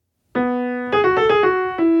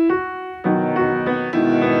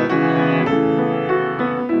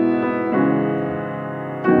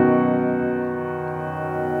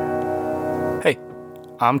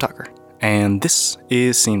I'm Tucker, and this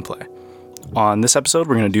is Scene Play. On this episode,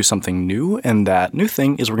 we're going to do something new, and that new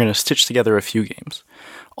thing is we're going to stitch together a few games.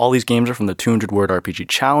 All these games are from the 200-Word RPG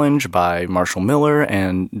Challenge by Marshall Miller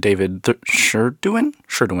and David Sherduin?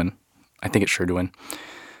 I think it's Sherduin.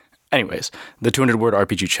 Anyways, the 200-Word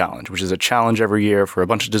RPG Challenge, which is a challenge every year for a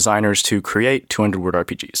bunch of designers to create 200-word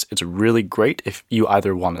RPGs. It's really great if you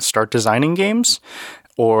either want to start designing games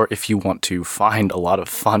or if you want to find a lot of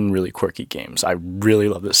fun, really quirky games. I really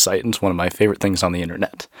love this site, and it's one of my favorite things on the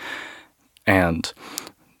internet. And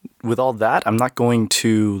with all that, I'm not going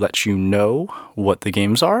to let you know what the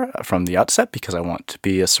games are from the outset because I want to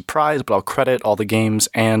be a surprise, but I'll credit all the games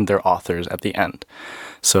and their authors at the end.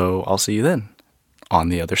 So I'll see you then on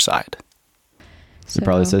the other side. It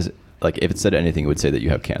probably says, like, if it said anything, it would say that you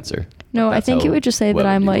have cancer. No, I think it would just say that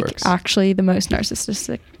I'm like works. actually the most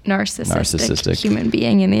narcissistic human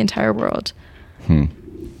being in the entire world.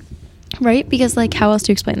 Right? Because like, how else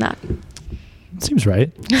do you explain that? Seems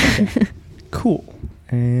right. Okay. Cool.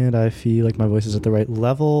 And I feel like my voice is at the right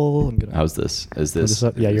level. How's this? Is this?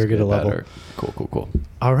 Yeah, you're good at level. Cool.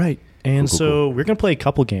 All right. And so we're going to play a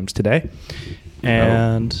couple games today.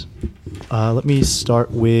 And let me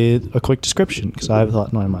start with a quick description because I have a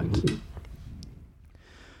thought in my mind.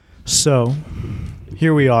 So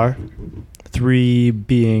here we are, three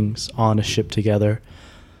beings on a ship together,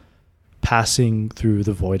 passing through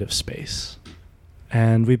the void of space.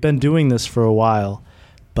 And we've been doing this for a while,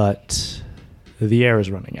 but the air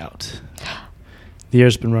is running out. The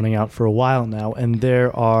air's been running out for a while now, and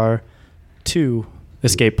there are 2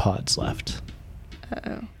 escape pods left.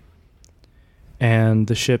 Uh-oh. And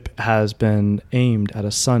the ship has been aimed at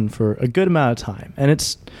a sun for a good amount of time. And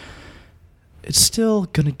it's still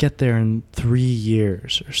going to get there in 3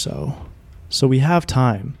 years or so. So we have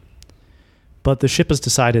time. But the ship has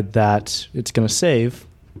decided that it's going to save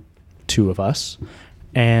 2 of us.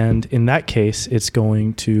 And in that case, it's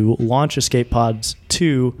going to launch escape pods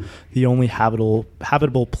to the only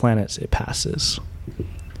habitable planets it passes.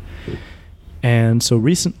 And so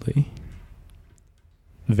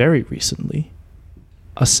very recently,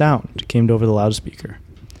 a sound came over the loudspeaker.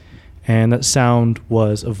 And that sound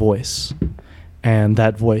was a voice. And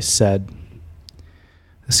that voice said,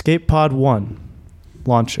 "Escape Pod 1,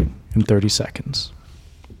 launching in 30 seconds.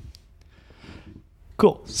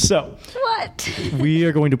 Cool. So, What? we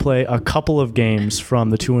are going to play a couple of games from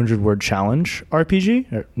the 200-Word Challenge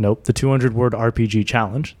RPG. The 200-Word RPG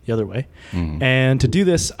Challenge, the other way. Mm-hmm. And to do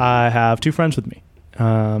this, I have 2 friends with me.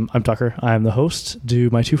 I'm Tucker. I'm the host. Do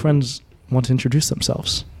my 2 friends want to introduce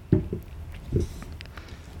themselves?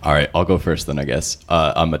 All right, I'll go first then, I guess.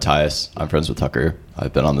 I'm Matthias. I'm friends with Tucker.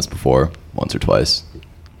 I've been on this before, once or twice,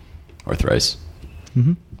 or thrice.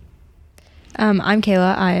 Mm-hmm. I'm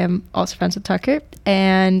Kayla. I am also friends with Tucker,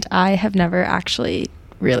 and I have never actually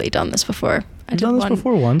really done this before. I've done this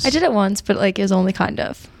before once. I did it once, but like it was only kind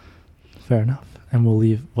of. Fair enough. And we'll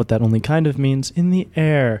leave what that only kind of means in the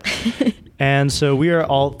air. And so we are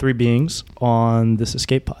all 3 beings on this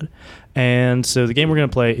escape pod. And so the game we're going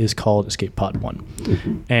to play is called Escape Pod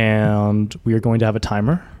 1. And we are going to have a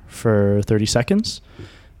timer for 30 seconds.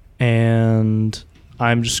 And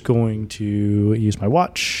I'm just going to use my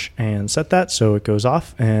watch and set that so it goes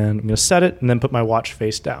off. And I'm going to set it and then put my watch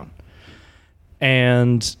face down.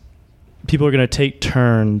 And people are going to take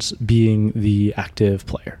turns being the active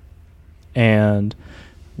player. And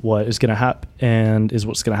what's going to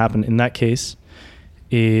happen in that case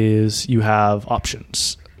is you have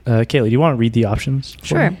options. Kaylee, do you want to read the options?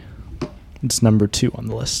 Sure. It's number 2 on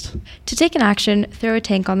the list. To take an action, throw a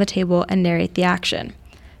tank on the table and narrate the action.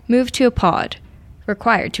 Move to a pod.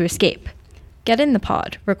 Required to escape. Get in the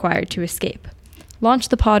pod. Required to escape. Launch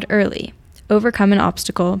the pod early. Overcome an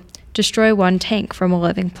obstacle. Destroy 1 tank from a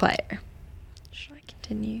living player. Should I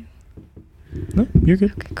continue? No, you're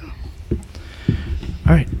good. Okay, cool.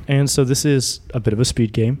 All right. And so this is a bit of a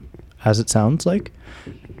speed game, as it sounds like.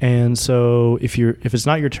 And so if it's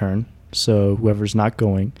not your turn, so whoever's not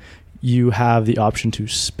going, you have the option to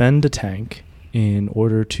spend a tank in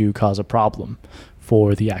order to cause a problem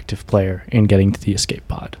for the active player in getting to the escape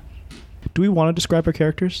pod. Do we want to describe our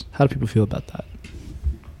characters? How do people feel about that?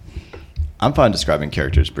 I'm fine describing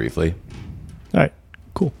characters briefly. All right,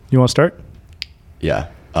 cool. You want to start? Yeah.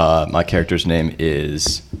 My character's name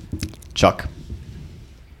is Chuck.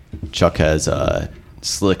 Chuck has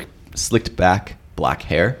slicked back black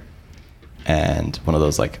hair and one of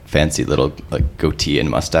those like fancy little like goatee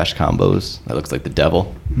and mustache combos that looks like the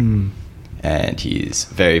devil. And he's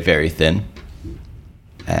very, very thin.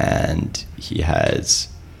 And he has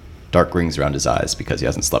dark rings around his eyes because he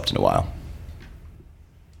hasn't slept in a while.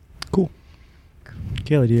 Cool.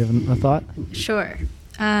 Kayla, do you have a thought? Sure.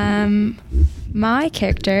 My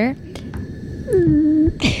character.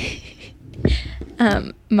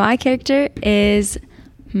 My character is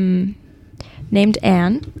named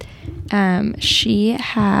Anne. She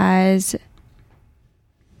has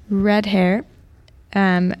red hair,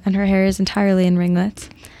 and her hair is entirely in ringlets.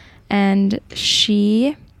 And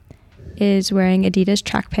she is wearing Adidas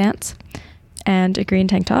track pants and a green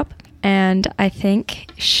tank top. And I think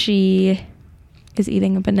she is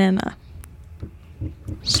eating a banana.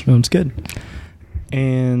 Sounds good.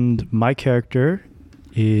 And my character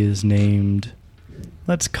is named,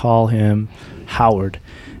 let's call him Howard.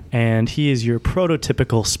 And he is your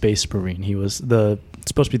prototypical space marine. He was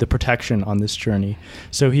supposed to be the protection on this journey.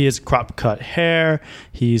 So he has crop cut hair.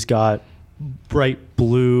 He's got bright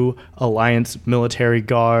blue Alliance military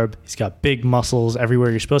garb. He's got big muscles everywhere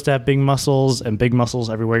you're supposed to have big muscles, and big muscles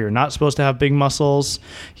everywhere you're not supposed to have big muscles.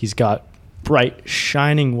 He's got bright,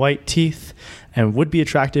 shining white teeth and would be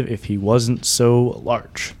attractive if he wasn't so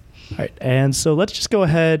large. All right, and so let's just go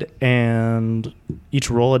ahead and each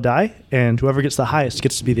roll a die, and whoever gets the highest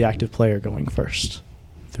gets to be the active player going first.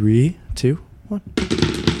 3, 2, 1.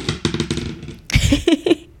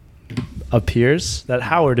 Appears that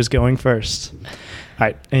Howard is going first. All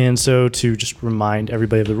right, and so to just remind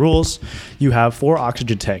everybody of the rules, you have 4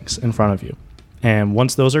 oxygen tanks in front of you, and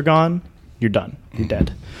once those are gone, you're done. You're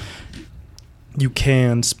dead. You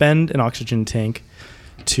can spend an oxygen tank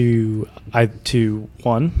to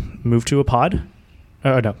one, move to a pod.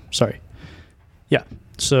 No, sorry. Yeah.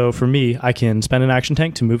 So for me, I can spend an action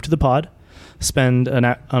tank to move to the pod, spend an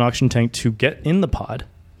oxygen tank to get in the pod,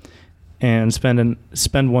 and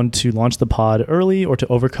spend one to launch the pod early, or to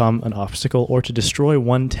overcome an obstacle, or to destroy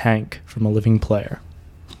one tank from a living player.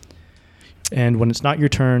 And when it's not your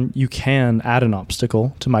turn, you can add an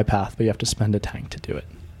obstacle to my path, but you have to spend a tank to do it.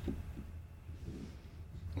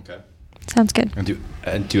 Okay. Sounds good.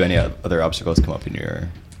 And do any other obstacles come up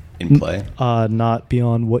in play? Not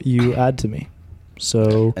beyond what you add to me.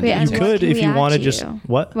 So Wait, you could, if you want to just...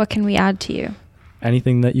 What? What can we add to you?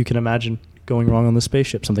 Anything that you can imagine going wrong on the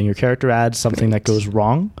spaceship. Something your character adds, something that goes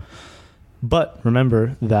wrong. But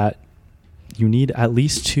remember that you need at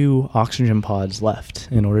least 2 oxygen pods left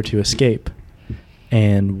in order to escape.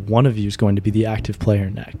 And one of you is going to be the active player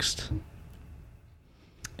next.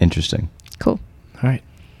 Interesting. Cool. All right.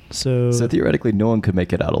 So theoretically, no one could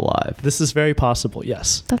make it out alive. This is very possible,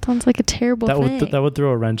 yes. That sounds like a terrible thing. That would throw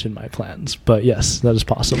a wrench in my plans. But yes, that is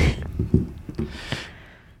possible.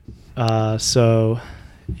 So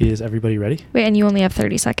is everybody ready? Wait, and you only have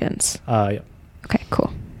 30 seconds. Yeah. Okay,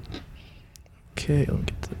 cool. Okay, I'll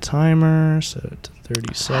get the timer, set it to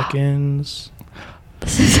 30 seconds.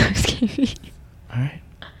 This is so scary. All right.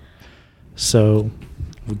 So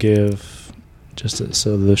we'll give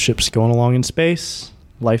so the ship's going along in space.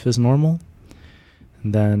 Life is normal.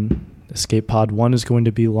 And then escape pod 1 is going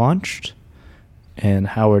to be launched. And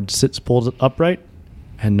Howard sits bolt upright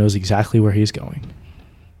and knows exactly where he's going.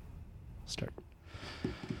 Start.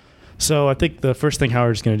 So I think the first thing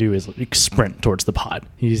Howard's going to do is sprint towards the pod.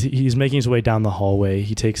 He's making his way down the hallway.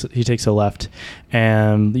 He takes a left,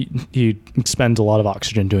 and he spends a lot of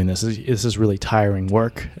oxygen doing this. This is really tiring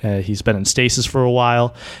work. He's been in stasis for a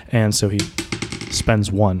while, and so he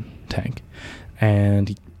spends 1 tank, and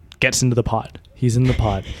he gets into the pod. He's in the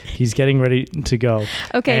pod. He's getting ready to go.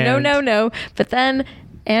 Okay, no. But then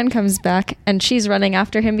Anne comes back, and she's running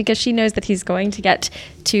after him because she knows that he's going to get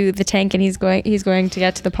to the tank, and he's going to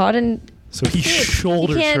get to the pod, and so he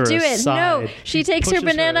shoulders her aside. He can't do it. No, she takes her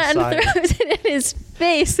banana and throws it in his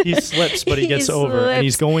face. He slips, but he gets over, and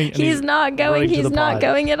he's going. And he's not going. He's not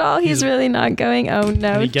going at all. He's really not going. Oh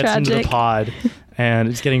no! And he gets tragic. into the pod, and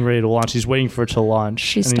it's getting ready to launch. He's waiting for it to launch.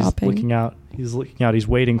 She's and stopping. He's looking out. He's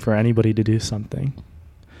waiting for anybody to do something,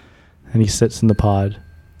 and he sits in the pod.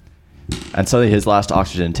 And suddenly his last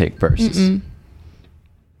oxygen tank bursts. Mm-mm.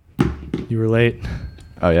 You were late.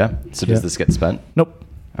 Oh, yeah? So does this get spent? Nope.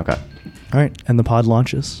 Okay. All right. And the pod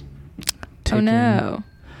launches. Oh, no.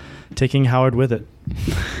 Taking Howard with it.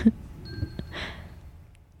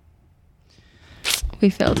 We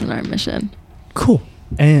failed in our mission. Cool.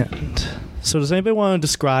 And so does anybody want to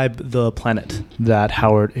describe the planet that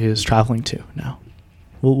Howard is traveling to now?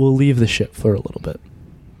 We'll leave the ship for a little bit.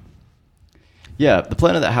 Yeah, the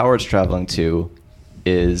planet that Howard's traveling to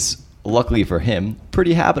is, luckily for him,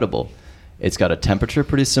 pretty habitable. It's got a temperature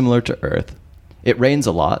pretty similar to Earth. It rains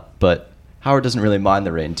a lot, but Howard doesn't really mind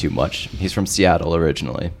the rain too much. He's from Seattle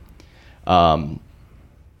originally. And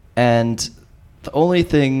the only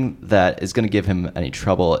thing that is going to give him any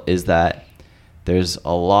trouble is that there's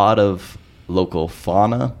a lot of local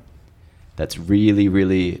fauna that's really,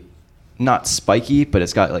 really not spiky, but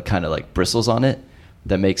it's got kind of like bristles on it.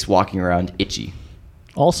 that makes walking around itchy.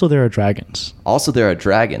 Also, there are dragons. Also, there are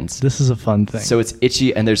dragons. This is a fun thing. So it's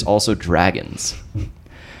itchy, and there's also dragons.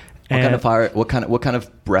 What kind of fire? What kind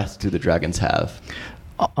of breath do the dragons have?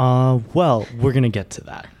 Well, we're gonna get to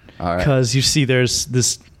that. All right. Because you see, there's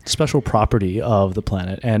this special property of the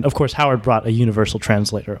planet, and of course, Howard brought a universal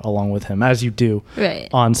translator along with him, as you do Right.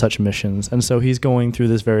 on such missions. And so he's going through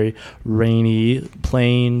this very rainy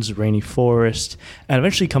plains, rainy forest, and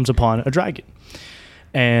eventually comes upon a dragon.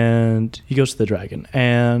 And he goes to the dragon,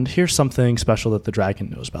 and here's something special that the dragon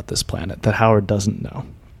knows about this planet that Howard doesn't know.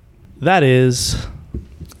 That is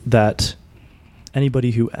that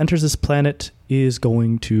anybody who enters this planet is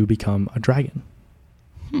going to become a dragon.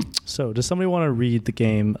 So, does somebody want to read the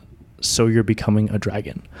game So You're Becoming a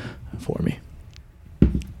Dragon for me?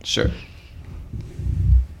 Sure.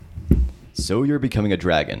 So You're Becoming a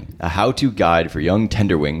Dragon, a how-to guide for young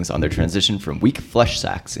tenderwings on their transition from weak flesh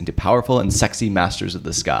sacks into powerful and sexy masters of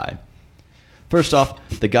the sky. First off,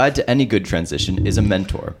 the guide to any good transition is a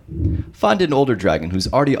mentor. Find an older dragon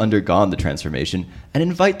who's already undergone the transformation and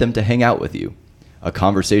invite them to hang out with you. A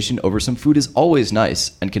conversation over some food is always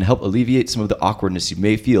nice and can help alleviate some of the awkwardness you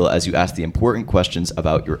may feel as you ask the important questions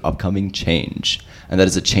about your upcoming change, and that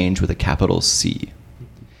is a change with a capital C.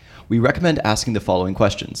 We recommend asking the following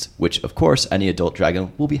questions, which, of course, any adult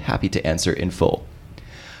dragon will be happy to answer in full.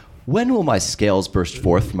 When will my scales burst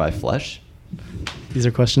forth from my flesh? These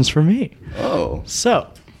are questions for me. Oh. So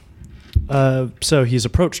he's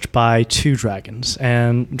approached by two dragons.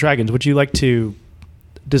 And dragons, would you like to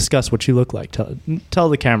discuss what you look like? Tell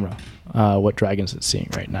the camera what dragons it's seeing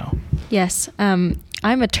right now. Yes.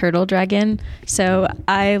 I'm a turtle dragon, so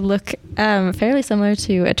I look fairly similar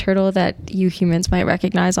to a turtle that you humans might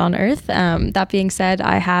recognize on Earth. That being said,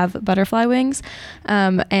 I have butterfly wings,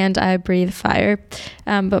 and I breathe fire,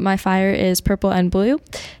 but my fire is purple and blue,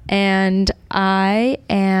 and I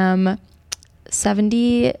am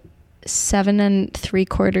 77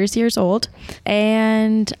 3/4 years old,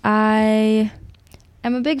 and I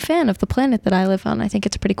am a big fan of the planet that I live on. I think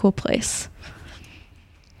it's a pretty cool place.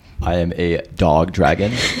 I am a dog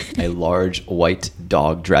dragon, a large white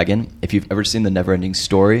dog dragon. If you've ever seen The Neverending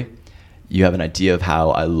Story, you have an idea of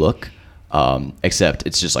how I look, except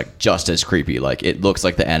it's just as creepy. Like, it looks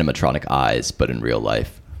like the animatronic eyes, but in real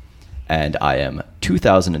life. And I am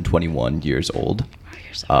 2021 years old. Oh,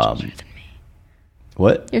 you're so much older than me.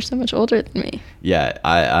 What? You're so much older than me. Yeah,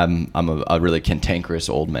 I'm a really cantankerous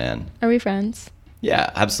old man. Are we friends?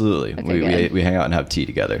 Yeah, absolutely. Okay, good. We hang out and have tea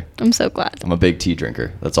together. I'm so glad. I'm a big tea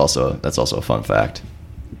drinker. That's also a fun fact.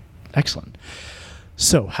 Excellent.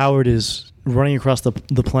 So Howard is running across the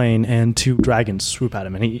plain, and two dragons swoop at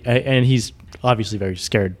him, and he's obviously very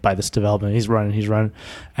scared by this development. He's running,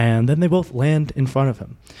 and then they both land in front of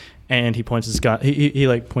him, and he points his gun. He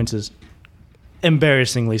like points his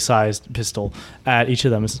embarrassingly sized pistol at each of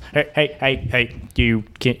them. And says, hey, you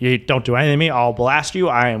don't do anything to me. I'll blast you.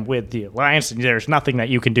 I am with the Alliance, and there's nothing that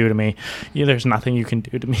you can do to me. There's nothing you can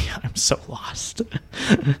do to me. I'm so lost.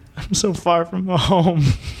 I'm so far from home.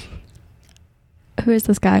 Who is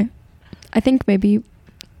this guy? I think maybe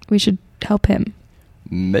we should help him.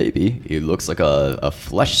 Maybe. He looks like a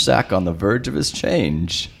flesh sack on the verge of his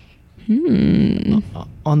change. On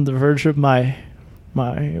the verge of my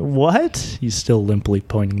what? He's still limply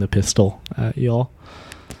pointing the pistol at y'all.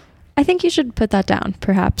 I think you should put that down,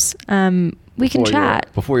 perhaps. We can chat.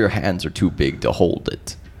 Before your hands are too big to hold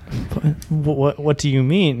it. What do you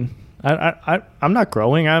mean? I'm not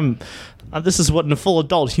growing. This is what a full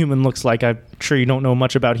adult human looks like. I'm sure you don't know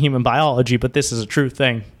much about human biology, but this is a true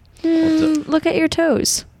thing. Look at your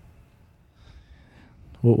toes.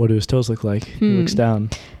 What do his toes look like? He looks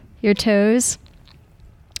down. Your toes.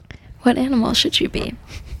 What animal should you be?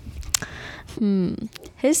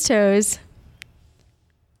 His toes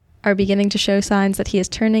are beginning to show signs that he is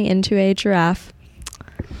turning into a giraffe.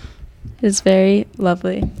 It is very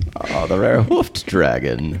lovely. Oh, the rare hoofed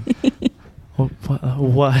dragon.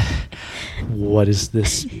 What is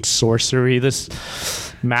this sorcery? This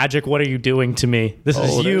magic? What are you doing to me? This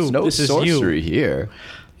is you. There's no this sorcery is you. here.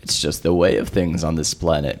 It's just the way of things on this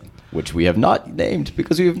planet, which we have not named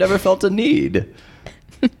because we have never felt a need.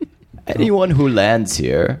 Anyone who lands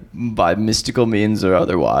here, by mystical means or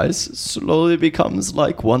otherwise, slowly becomes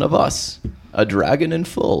like one of us, a dragon in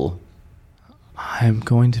full. I'm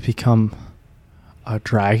going to become a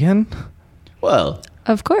dragon? Well,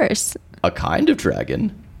 Of course. a kind of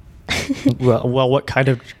dragon. Well, what kind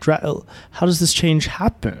of how does this change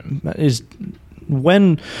happen?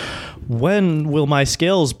 When will my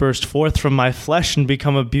scales burst forth from my flesh and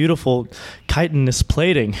become a beautiful chitinous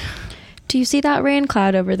plating? Do you see that rain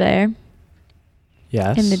cloud over there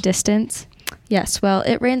Yes. in the distance? Yes, well,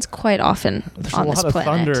 it rains quite often There's on a this lot of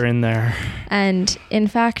planet. thunder in there. And in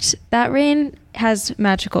fact, that rain has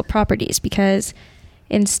magical properties because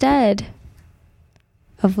instead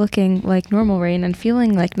of looking like normal rain and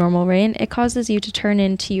feeling like normal rain, it causes you to turn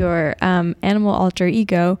into your animal alter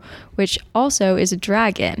ego, which also is a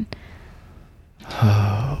dragon.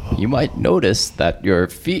 You might notice that your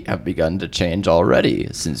feet have begun to change already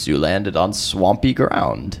since you landed on swampy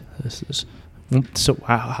ground. This is so.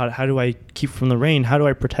 How do I keep from the rain? How do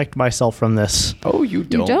I protect myself from this? Oh, you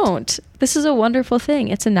don't. You don't. This is a wonderful thing.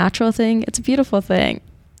 It's a natural thing. It's a beautiful thing.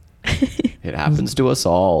 It happens to us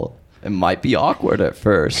all. It might be awkward at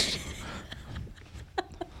first,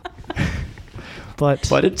 But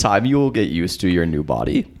but in time you will get used to your new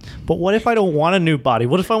body. what if I don't want a new body?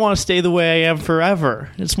 What if I want to stay the way I am forever?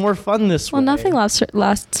 It's more fun this way. Well, nothing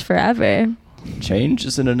lasts forever. Change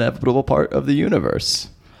is an inevitable part of the universe.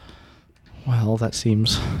 Well, that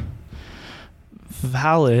seems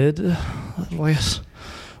valid.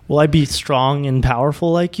 Will I be strong and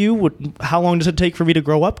powerful like you? How long does it take for me to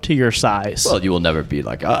grow up to your size? Well, you will never be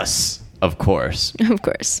like us, of course. Of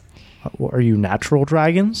course. Are you natural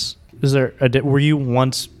dragons? Were you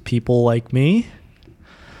once people like me?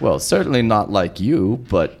 Well, certainly not like you,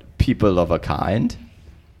 but people of a kind.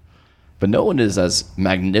 But no one is as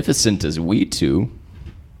magnificent as we two.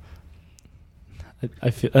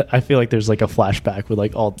 I feel like there's like a flashback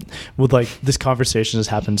with this conversation has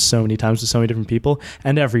happened so many times with so many different people,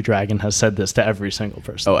 and every dragon has said this to every single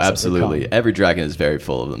person. Oh, that's ever absolutely. come. Every dragon is very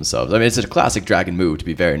full of themselves. I mean, it's a classic dragon move to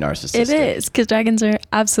be very narcissistic. It is, because dragons are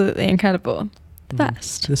absolutely incredible. The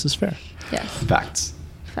best. This is fair. Yes. Facts.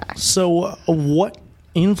 Facts. So, what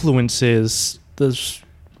influences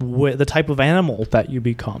the type of animal that you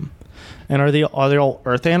become? And are they all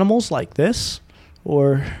earth animals like this,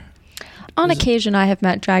 or? On occasion, I have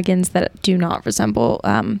met dragons that do not resemble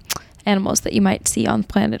animals that you might see on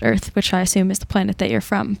planet Earth, which I assume is the planet that you're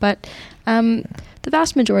from. But the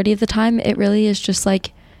vast majority of the time, it really is just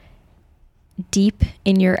like deep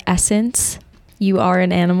in your essence, you are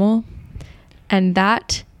an animal. And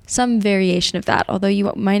that, some variation of that, although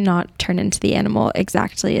you might not turn into the animal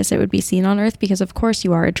exactly as it would be seen on Earth, because of course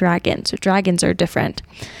you are a dragon. So dragons are different.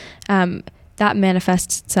 That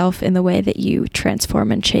manifests itself in the way that you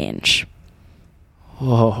transform and change.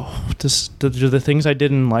 Oh, do the things I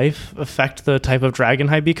did in life affect the type of dragon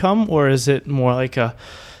I become, or is it more like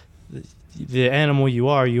the animal you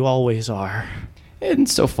always are?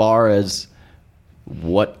 Insofar as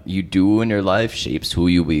what you do in your life shapes who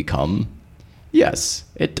you become, yes,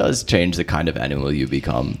 it does change the kind of animal you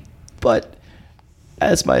become. But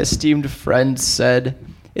as my esteemed friend said,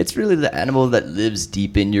 it's really the animal that lives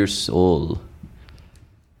deep in your soul.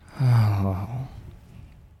 Oh.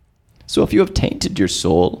 So if you have tainted your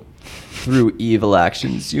soul through evil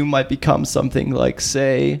actions, you might become something like,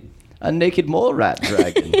 say, a naked mole rat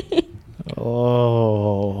dragon.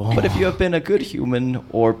 Oh. But if you have been a good human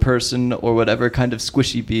or person or whatever kind of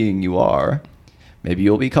squishy being you are, maybe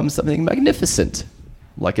you'll become something magnificent,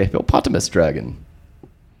 like a hippopotamus dragon.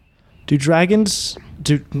 Do dragons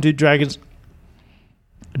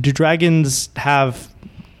have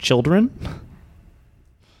children?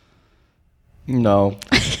 No,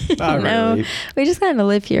 not No, really. we just kind of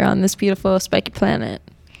live here on this beautiful spiky planet.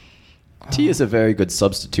 Tea is a very good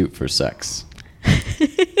substitute for sex.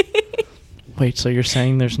 Wait, so you're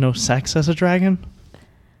saying there's no sex as a dragon?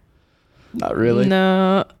 Not really.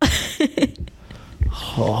 No.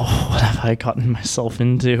 Oh, what have I gotten myself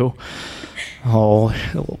into? Oh,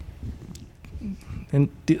 and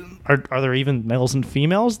are there even males and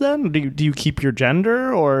females then? Do you keep your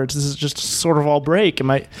gender, or does this just sort of all break?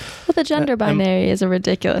 Well, the gender binary is a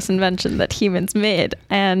ridiculous invention that humans made,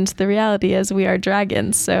 and the reality is we are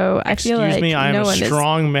dragons. So I feel like Excuse me, I'm no a one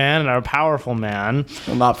strong man and a powerful man.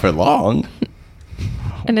 Well, not for long.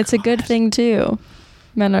 and it's a good thing too.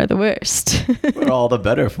 Men are the worst. We're all the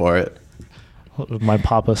better for it. What would my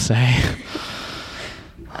papa say?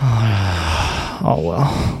 Oh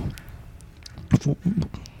well.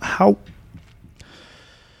 How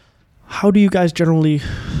do you guys generally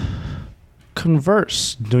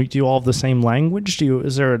converse? Do you all have the same language?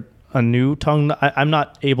 Is there a new tongue? I'm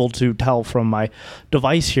not able to tell from my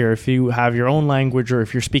device here if you have your own language or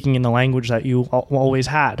if you're speaking in the language that you always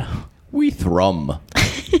had. We thrum.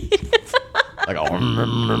 Like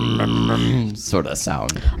a sort of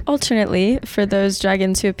sound. Alternately, for those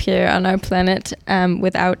dragons who appear on our planet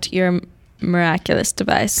without your miraculous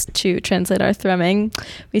device to translate our thrumming,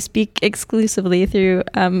 we speak exclusively through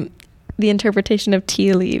the interpretation of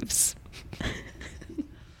tea leaves.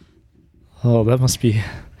 Oh, that must be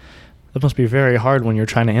very hard when you're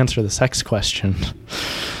trying to answer the sex question.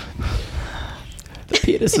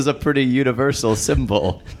 penis is a pretty universal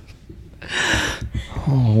symbol.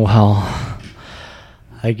 Oh, well,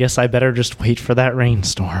 I guess I better just wait for that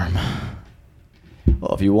rainstorm.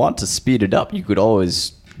 Well, if you want to speed it up, you could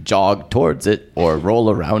always jog towards it or roll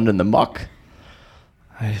around in the muck.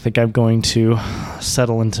 I think I'm going to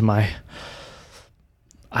settle into my,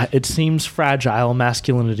 it seems fragile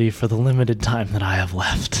masculinity for the limited time that I have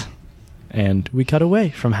left. And we cut away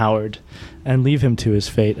from Howard and leave him to his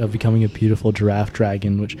fate of becoming a beautiful giraffe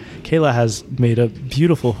dragon, which Kayla has made a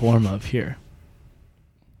beautiful form of here.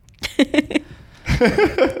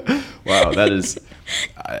 Wow, that is...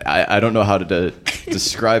 I don't know how to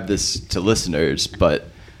describe this to listeners, but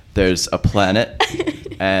there's a planet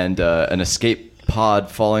and an escape pod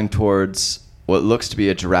falling towards what looks to be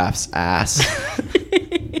a giraffe's ass.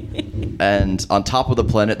 And on top of the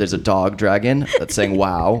planet, there's a dog dragon that's saying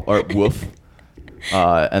wow or woof.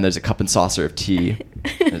 And there's a cup and saucer of tea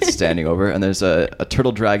that's standing over. And there's a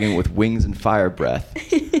turtle dragon with wings and fire breath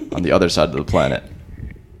on the other side of the planet.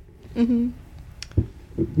 Mm-hmm.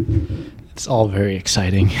 It's all very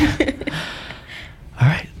exciting. All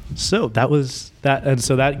right. So that was that. And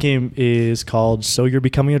so that game is called So You're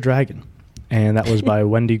Becoming a Dragon. And that was by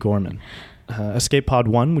Wendy Gorman. Escape Pod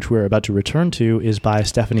 1, which we're about to return to, is by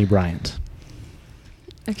Stephanie Bryant.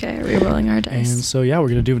 Okay, are we rolling our dice? And so, yeah, we're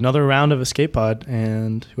going to do another round of Escape Pod,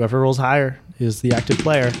 and whoever rolls higher is the active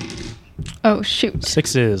player. Oh, shoot.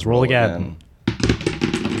 Sixes. Roll again.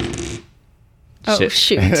 Oh, Shit.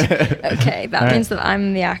 shoot. Okay, that All means right. that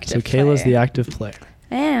I'm the active So player. Kayla's the active player.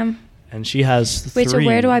 I am. And she has three. Wait, so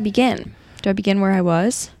where do I begin? Do I begin where I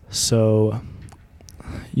was? So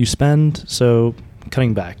you spend, so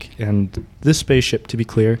cutting back, and this spaceship, to be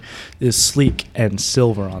clear, is sleek and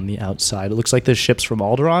silver on the outside. It looks like the ships from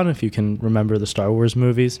Alderaan, if you can remember the Star Wars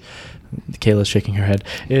movies. Kayla's shaking her head.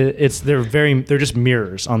 They're just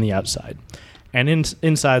mirrors on the outside, and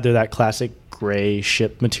inside they're that classic gray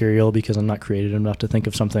ship material, because I'm not creative enough to think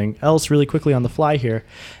of something else really quickly on the fly here.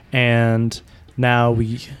 And now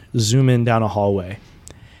we zoom in down a hallway,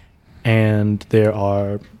 and there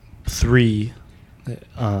are three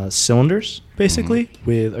cylinders, basically,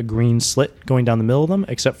 with a green slit going down the middle of them,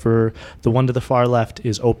 except for the one to the far left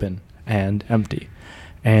is open and empty.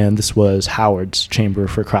 And this was Howard's chamber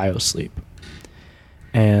for cryo sleep.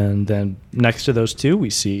 And then next to those two,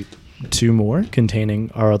 we see two more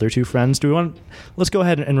containing our other two friends. Let's go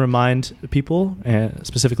ahead and remind people,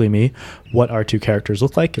 specifically me, what our two characters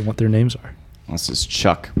look like and what their names are. This is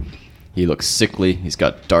Chuck. He looks sickly. He's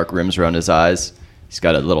got dark rims around his eyes. He's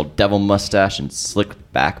got a little devil mustache and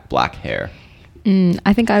slicked back black hair.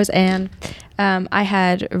 I think I was Anne. I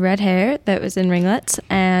had red hair that was in ringlets,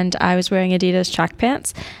 and I was wearing Adidas track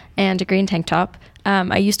pants and a green tank top.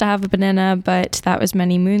 I used to have a banana, but that was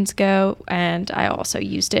many moons ago, and I also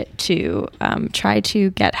used it to try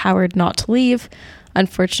to get Howard not to leave.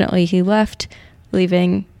 Unfortunately, he left,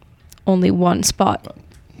 leaving only one spot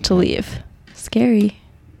to leave. Scary.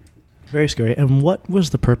 Very scary. And what was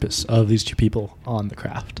the purpose of these two people on the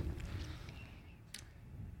craft?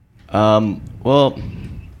 Well,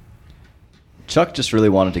 Chuck just really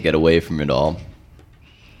wanted to get away from it all.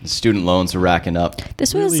 The student loans were racking up.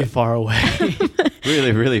 This Really was far away.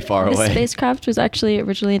 Really, really far the away. spacecraft was actually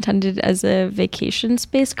originally intended as a vacation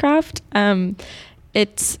spacecraft.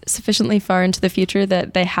 It's sufficiently far into the future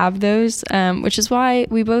that they have those, which is why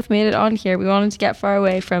we both made it on here. We wanted to get far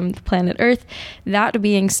away from the planet Earth. That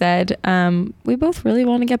being said, we both really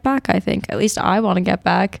want to get back, I think. At least I want to get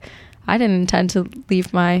back. I didn't intend to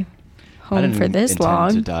leave my I home didn't for this intend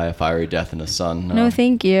long. to die a fiery death in the sun. No,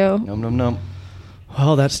 thank you. No.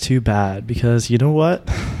 Well, that's too bad, because you know what?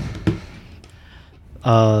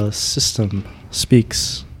 A system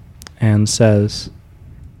speaks and says,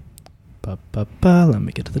 let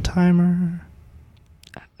me get to the timer.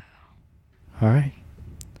 All right.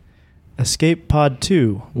 Escape Pod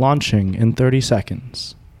 2 launching in 30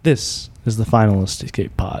 seconds. This is the final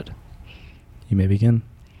escape pod. You may begin.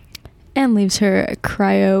 And leaves her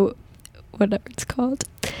cryo, whatever it's called.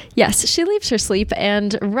 Yes, she leaves her sleep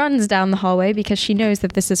and runs down the hallway because she knows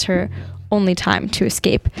that this is her only time to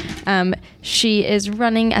escape. She is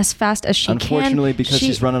running as fast as she can. Unfortunately, because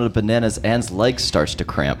she's run out of bananas, Anne's leg starts to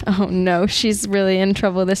cramp. Oh no, she's really in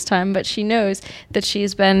trouble this time, but she knows that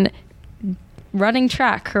she's been running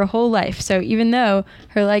track her whole life. So even though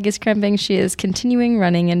her leg is cramping, she is continuing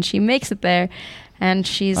running, and she makes it there. And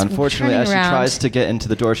she's Unfortunately, as she turning around. tries to get into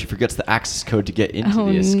the door, she forgets the access code to get into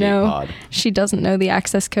the escape pod. She doesn't know the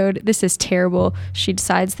access code. This is terrible. She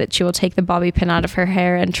decides that she will take the bobby pin out of her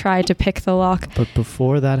hair and try to pick the lock. But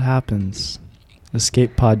before that happens,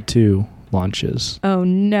 Escape Pod 2 launches. Oh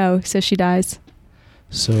no, so she dies.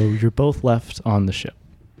 So you're both left on the ship.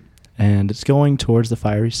 and it's going towards the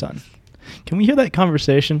fiery sun. Can we hear that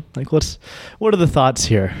conversation? Like, what are the thoughts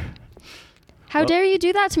here? How dare you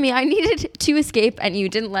do that to me? I needed to escape, and you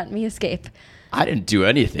didn't let me escape. I didn't do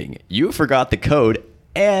anything. You forgot the code,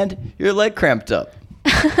 and your leg cramped up.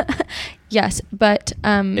 Yes, but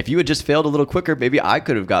If you had just failed a little quicker, maybe I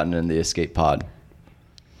could have gotten in the escape pod.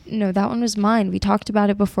 no, that one was mine. We talked about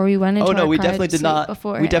it before we went into Oh no, our we crowded definitely did sleep not. We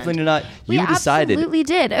beforehand. definitely did not. We You decided. absolutely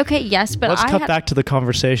did. Okay, yes, but Let's I cut had, back to the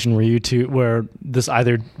conversation where this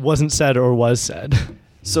either wasn't said or was said.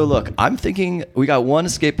 So look, I'm thinking we got one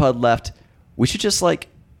escape pod left. We should just like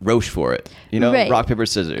roche for it. You know, Right. rock paper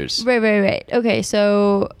scissors. Right. Okay,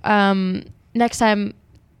 so next time.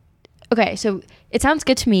 Okay, so it sounds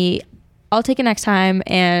good to me. I'll take it next time,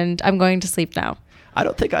 and I'm going to sleep now. I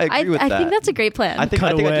don't think I agree with I that. think that's a great plan. I think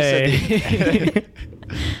Cut I just said away.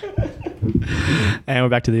 And we're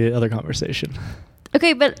back to the other conversation.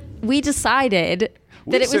 Okay, but we decided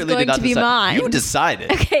We that it was certainly did going not to be decide. mine. You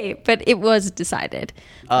decided. Okay, but it was decided.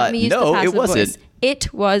 Let me use no, the passive it wasn't. voice.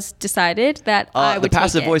 It was decided that I The would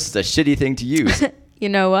passive take it. voice is a shitty thing to use. You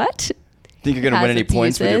know what? Think you're going to win any Passive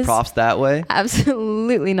points with your uses. props that way?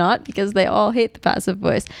 Absolutely not, because they all hate the passive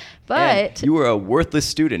voice. And But you were a worthless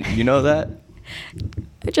student. You know that?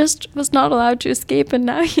 I just was not allowed to escape, and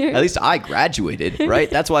now you're. At least I graduated, right?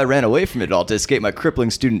 That's why I ran away from it all, to escape my crippling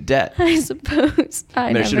student debt. I suppose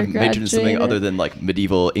I mean, I should have majored in something other than like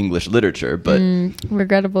medieval English literature, but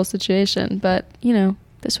regrettable situation, but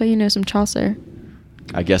this way you know some Chaucer.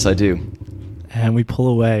 I guess I do. And we pull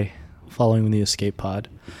away, following the escape pod.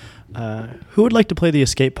 Who would like to play the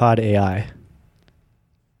escape pod AI?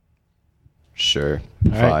 Sure.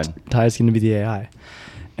 All right, Fine. Ty's going to be the AI.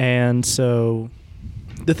 And so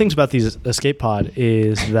the things about these escape pod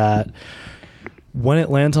is that when it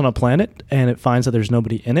lands on a planet and it finds that there's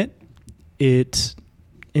nobody in it, it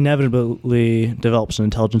inevitably develops an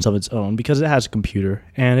intelligence of its own because it has a computer,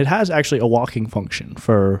 and it has actually a walking function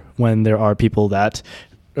for when there are people that,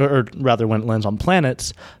 or rather when it lands on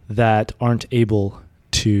planets that aren't able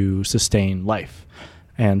to sustain life.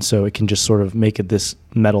 And so it can just sort of make it this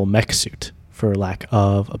metal mech suit, for lack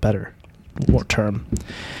of a better term.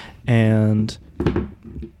 And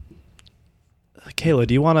Kayla,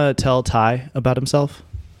 do you want to tell Ty about himself?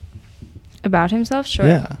 About himself? Sure.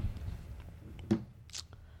 Yeah.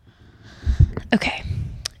 Okay.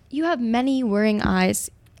 You have many whirring eyes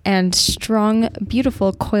and strong,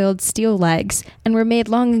 beautiful coiled steel legs, and were made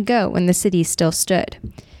long ago when the city still stood.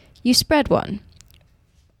 You spread one.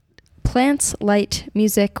 Plants, light,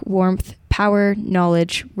 music, warmth, power,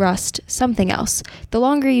 knowledge, rust, something else. The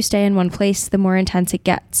longer you stay in one place, the more intense it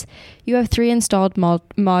gets. You have 3 installed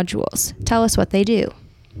modules. Tell us what they do.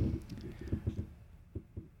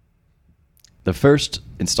 The first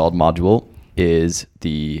installed module is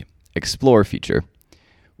the Explore feature,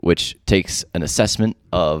 which takes an assessment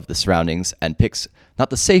of the surroundings and picks not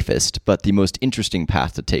the safest, but the most interesting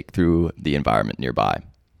path to take through the environment nearby.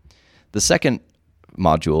 The second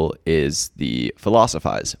module is the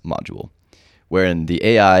Philosophize module, wherein the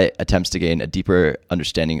AI attempts to gain a deeper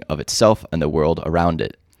understanding of itself and the world around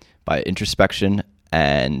it by introspection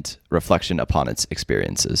and reflection upon its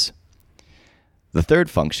experiences. The third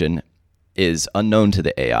function is unknown to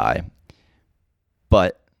the AI,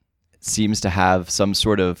 but seems to have some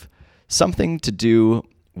sort of something to do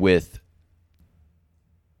with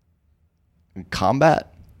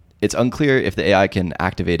combat. It's unclear if the AI can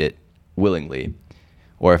activate it willingly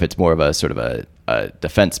or if it's more of a sort of a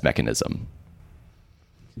defense mechanism.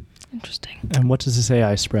 Interesting. And what does this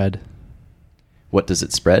AI spread? What does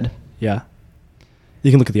it spread? Yeah.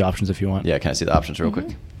 You can look at the options if you want. Yeah, can I see the options real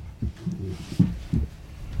quick?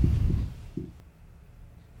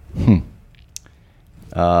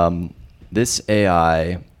 This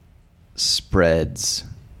AI spreads.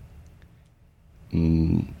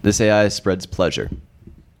 This AI spreads pleasure,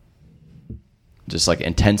 just like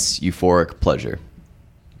intense euphoric pleasure.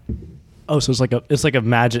 Oh, so it's like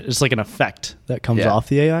an effect that comes Yeah. off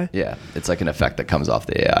the AI? Yeah, it's like an effect that comes off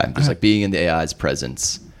the AI. Just like being in the AI's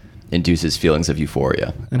presence induces feelings of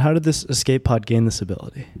euphoria. And how did this escape pod gain this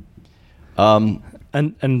ability? Um,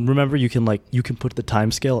 And remember, you can put the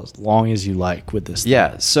time scale as long as you like with this thing.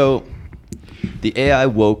 Yeah, so the AI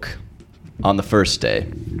woke on the first day.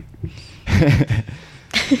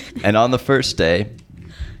 And on the first day,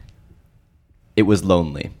 it was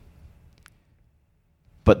lonely.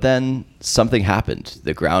 But then something happened.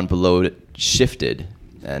 The ground below it shifted,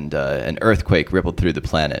 and an earthquake rippled through the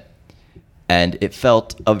planet. And it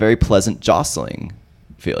felt a very pleasant jostling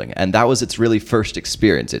feeling. And that was its really first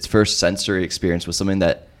experience. Its first sensory experience was something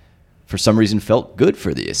that, for some reason, felt good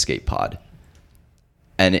for the escape pod.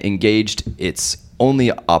 And it engaged its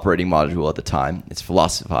only operating module at the time. It's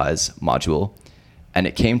Philosophize module. And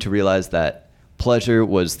it came to realize that pleasure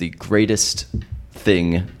was the greatest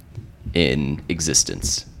thing in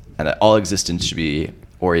existence, and that all existence should be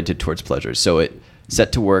oriented towards pleasure. So it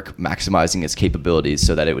set to work maximizing its capabilities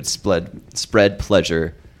so that it would spread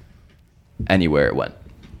pleasure anywhere it went.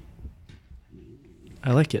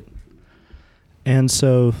 I like it. And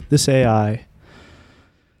so this AI,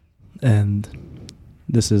 and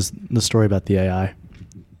this is the story about the AI.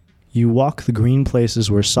 You walk the green places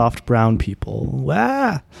where soft brown people...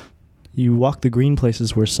 You walk the green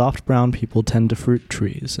places where soft brown people tend to fruit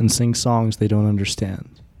trees and sing songs they don't understand.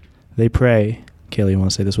 They pray... Kaylee, you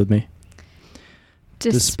want to say this with me?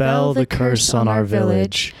 Dispel the curse on our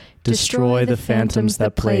village. Destroy the phantoms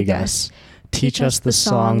that plague us. Teach us the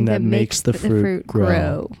song that makes the fruit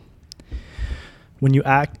grow. When you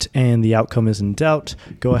act and the outcome is in doubt,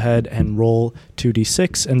 go ahead and roll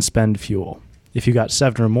 2d6 and spend fuel. If you got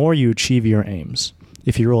 7 or more, you achieve your aims.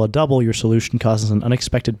 If you roll a double, your solution causes an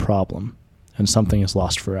unexpected problem, and something is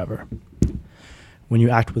lost forever. When you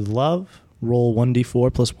act with love, roll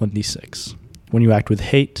 1d4 plus 1d6. When you act with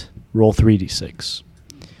hate, roll 3d6.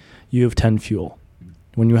 You have 10 fuel.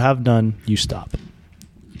 When you have done, you stop.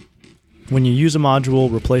 When you use a module,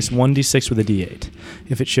 replace 1d6 with a d8.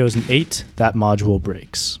 If it shows an 8, that module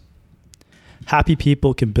breaks. Happy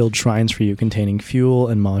people can build shrines for you containing fuel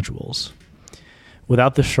and modules.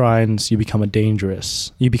 Without the shrines, you become a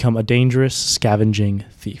dangerous scavenging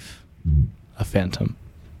thief. A phantom.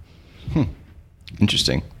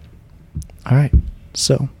 Interesting. All right.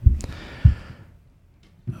 So,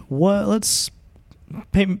 let's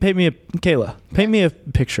paint me a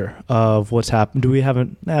picture of what's happened. We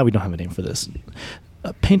don't have a name for this.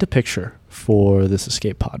 Paint a picture for this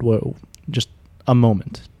escape pod. Just a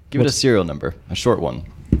moment. Give it a serial number, a short one.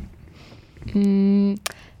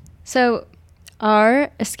 So our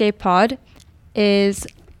escape pod is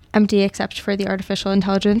empty except for the artificial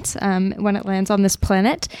intelligence. When it lands on this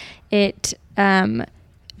planet, it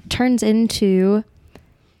turns into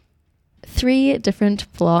 3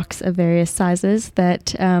 different blocks of various sizes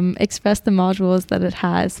that express the modules that it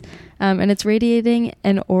has. And it's radiating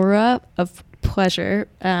an aura of pleasure.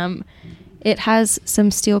 It has some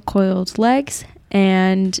steel-coiled legs,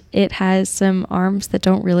 and it has some arms that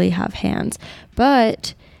don't really have hands.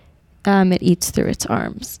 But it eats through its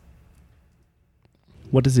arms.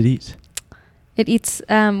 What does it eat? It eats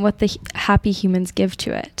what the happy humans give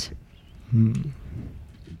to it.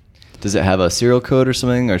 Does it have a serial code or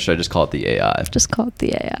something, or should I just call it the AI? Just call it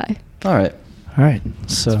the AI. All right.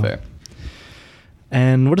 So, that's fair.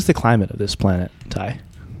 And what is the climate of this planet, Ty?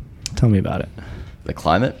 Tell me about it. The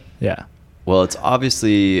climate? Yeah. Well, it's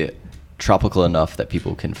obviously tropical enough that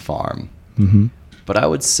people can farm. Mm-hmm. But I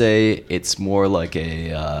would say it's more like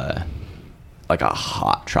a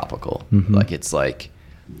hot tropical. Mm-hmm. It's like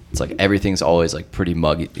everything's always like pretty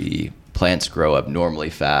muggy. Plants grow abnormally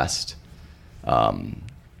fast.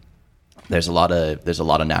 There's a lot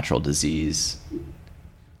of natural disease,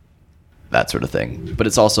 that sort of thing. But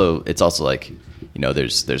it's also like,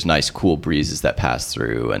 there's nice cool breezes that pass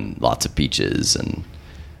through, and lots of beaches and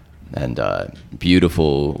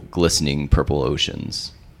beautiful glistening purple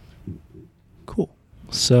oceans. Cool.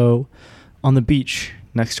 So, on the beach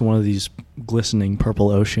next to one of these glistening purple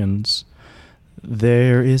oceans,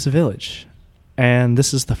 there is a village. And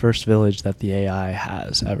this is the first village that the AI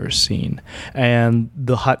has ever seen. And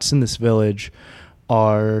the huts in this village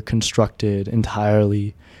are constructed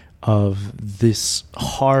entirely of this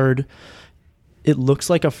hard... It looks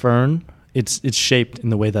like a fern. It's shaped in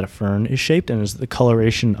the way that a fern is shaped, and is the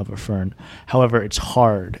coloration of a fern. However, it's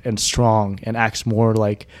hard and strong and acts more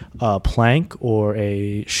like a plank or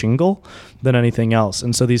a shingle than anything else.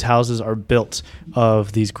 And so these houses are built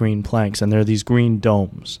of these green planks, and they're these green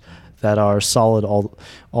domes that are solid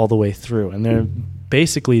all the way through, and they're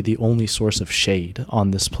basically the only source of shade on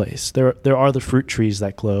this place. There are the fruit trees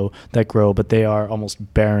that grow, but they are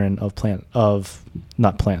almost barren of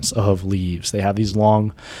leaves. They have these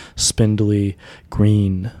long, spindly,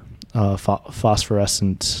 green,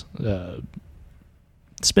 phosphorescent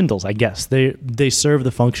spindles, I guess. They serve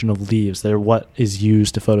the function of leaves. They're what is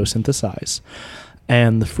used to photosynthesize.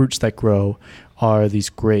 And the fruits that grow are these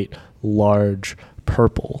great, large,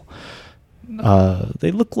 purple.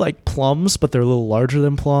 They look like plums, but they're a little larger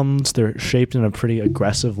than plums. They're shaped in a pretty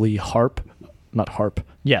aggressively harp. Like a harp.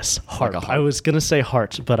 I was going to say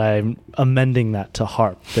heart, but I'm amending that to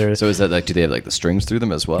harp. So is that like, do they have like the strings through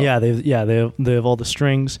them as well? Yeah, they have all the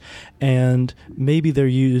strings, and maybe they're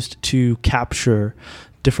used to capture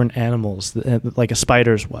different animals, like a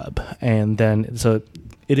spider's web. And then, so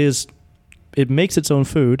it is it makes its own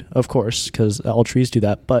food, of course, because all trees do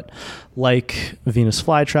that. But like Venus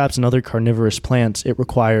flytraps and other carnivorous plants, it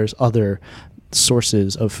requires other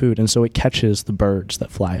sources of food, and so it catches the birds that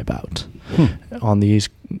fly about on these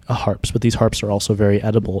harps. But these harps are also very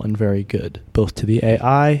edible and very good, both to the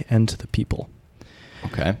AI and to the people.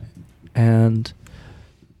 Okay. And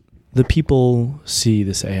the people see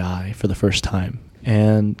this AI for the first time.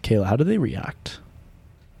 And Kayla, how do they react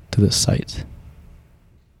to this sight?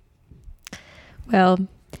 Well,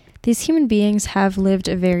 these human beings have lived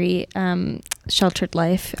a very sheltered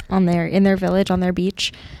life in their village, on their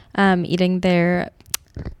beach, eating their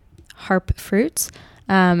harp fruits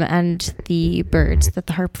and the birds that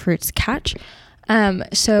the harp fruits catch.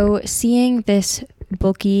 So seeing this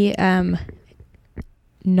bulky,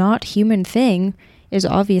 not human thing is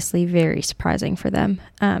obviously very surprising for them.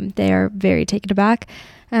 They are very taken aback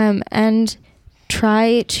and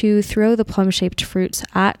try to throw the plum-shaped fruits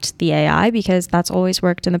at the AI, because that's always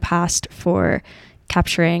worked in the past for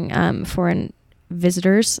capturing foreign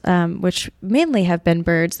visitors, which mainly have been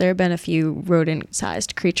birds. There have been a few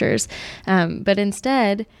rodent-sized creatures, but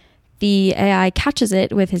instead the AI catches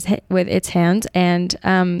it with its hands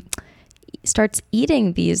and starts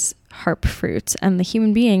eating these harp fruits, and the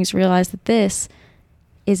human beings realize that this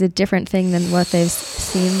is a different thing than what they've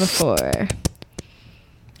seen before.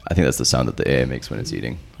 I think that's the sound that the AI makes when it's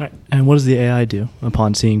eating. All right. And what does the AI do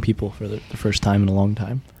upon seeing people for the first time in a long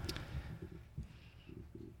time?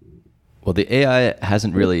 Well, the AI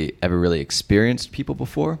hasn't ever really experienced people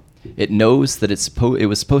before. It knows that it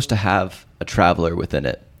was supposed to have a traveler within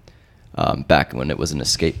it back when it was an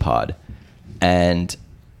escape pod. And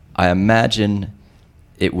I imagine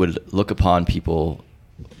it would look upon people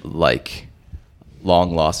like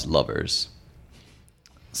long-lost lovers.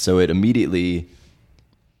 So it immediately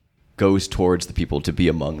goes towards the people to be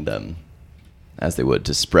among them, as they would,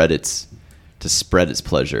 to spread its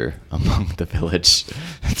pleasure among the village.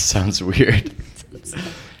 It sounds weird.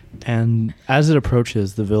 And as it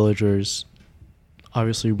approaches, the villagers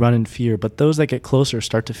obviously run in fear, but those that get closer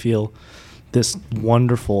start to feel this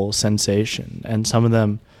wonderful sensation, and some of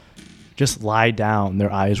them just lie down,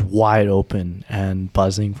 their eyes wide open and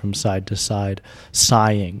buzzing from side to side,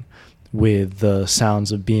 sighing with the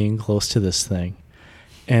sounds of being close to this thing.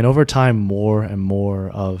 And over time, more and more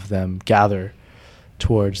of them gather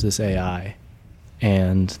towards this AI,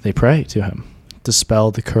 and they pray to him.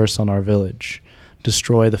 Dispel the curse on our village.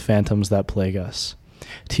 Destroy the phantoms that plague us.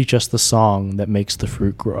 Teach us the song that makes the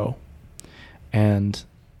fruit grow. And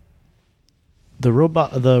the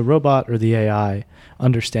robot or the AI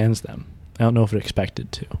understands them. I don't know if it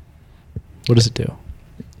expected to. What does it do?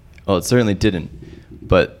 Well, it certainly didn't.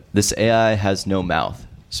 But this AI has no mouth,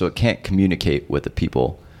 so it can't communicate with the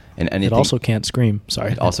people. And anything. It also can't scream.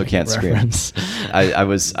 Sorry. It also can't scream. I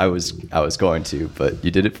was going to, but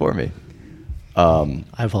you did it for me. I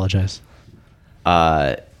apologize.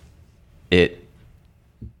 It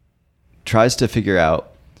tries to figure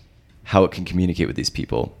out how it can communicate with these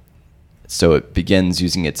people. So it begins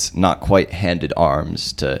using its not quite handed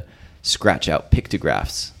arms to scratch out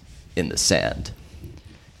pictographs in the sand.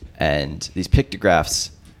 And these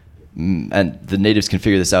pictographs, and the natives can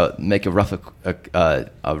figure this out, make a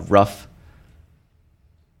rough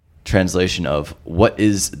translation of what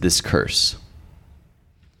is this curse.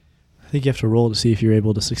 I think you have to roll to see if you're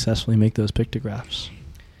able to successfully make those pictographs.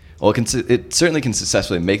 Well, it certainly can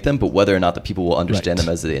successfully make them, but whether or not the people will understand Right.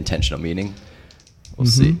 them as the intentional meaning, we'll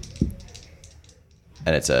see.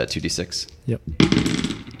 And it's a 2d6. Yep.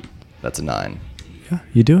 That's a 9. Yeah,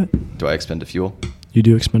 you do it. Do I expend a fuel? You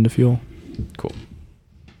do expend a fuel. Cool.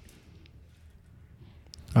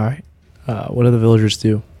 All right. What do the villagers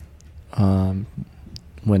do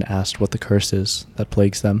when asked what the curse is that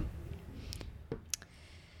plagues them?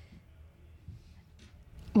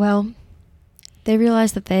 Well, they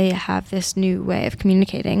realize that they have this new way of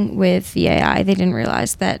communicating with the AI. They didn't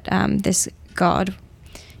realize that this god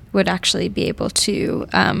would actually be able to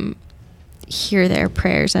hear their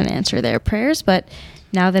prayers and answer their prayers. But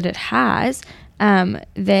now that it has,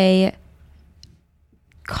 they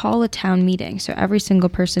call a town meeting. So every single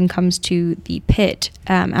person comes to the pit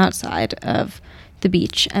outside of the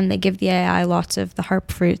beach, and they give the AI lots of the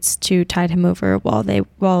harp fruits to tide him over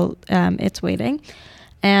while it's waiting.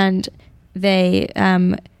 And they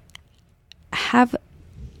have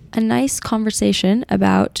a nice conversation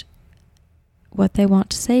about what they want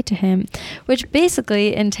to say to him, which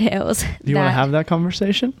basically entails Do you want to have that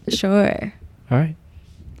conversation? Sure. All right.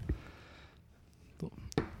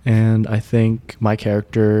 And I think my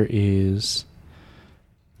character is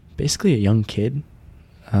basically a young kid.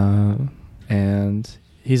 And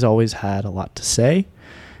he's always had a lot to say.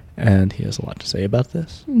 and he has a lot to say about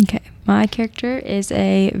this. Okay. My character is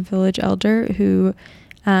a village elder who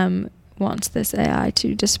wants this AI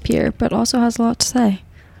to disappear, but also has a lot to say.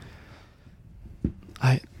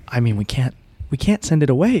 I mean, we can't send it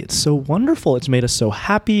away. It's so wonderful. It's made us so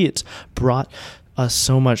happy. It's brought us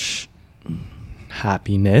so much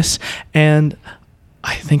happiness, and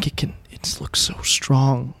I think it looks so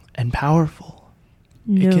strong and powerful.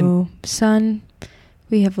 No, son,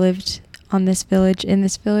 we have lived in this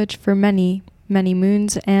village for many, many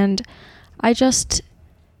moons, and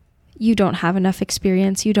you don't have enough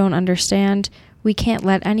experience. You don't understand. We can't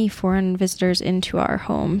let any foreign visitors into our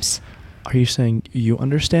homes. Are you saying you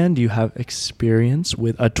understand? You have experience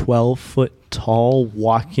with a 12-foot tall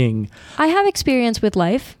walking... I have experience with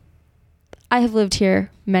life. I have lived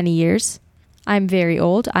here many years. I'm very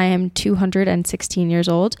old. I am 216 years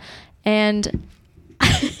old. And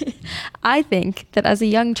I think that as a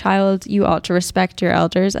young child, you ought to respect your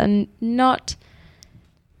elders and not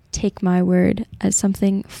take my word as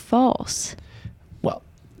something false. Well,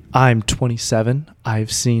 I'm 27.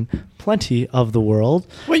 I've seen plenty of the world.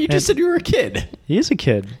 Wait, you just said you were a kid. He is a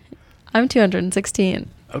kid. I'm 216.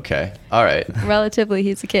 Okay. All right. Relatively,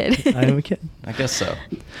 he's a kid. I am a kid. I guess so.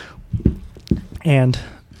 And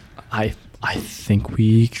I think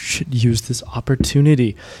we should use this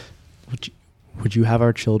opportunity. Would you have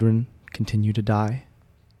our children continue to die?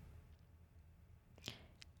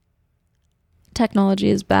 Technology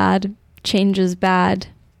is bad. Change is bad.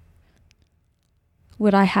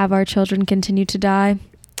 Would I have our children continue to die?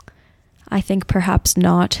 I think perhaps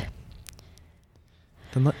not.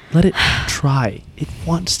 Then let it try. It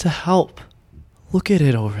wants to help. Look at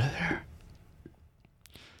it over there.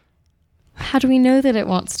 How do we know that it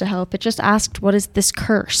wants to help? It just asked, what is this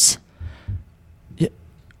curse?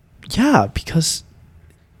 Yeah, because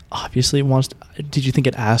obviously it wants to... Did you think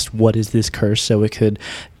it asked, what is this curse, so it could...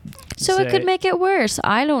 So it could make it worse.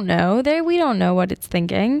 I don't know. We don't know what it's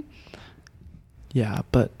thinking. Yeah,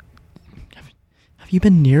 but have you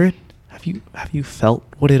been near it? Have you felt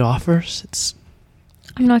what it offers?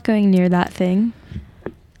 I'm not going near that thing.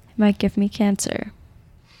 It might give me cancer.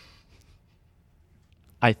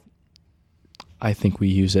 I think we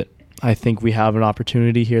use it. I think we have an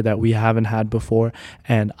opportunity here that we haven't had before,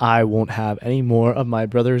 and I won't have any more of my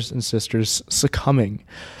brothers and sisters succumbing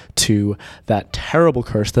to that terrible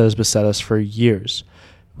curse that has beset us for years.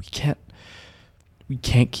 We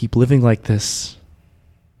can't keep living like this.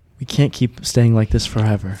 We can't keep staying like this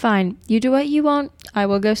forever. Fine. You do what you want. I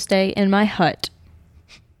will go stay in my hut.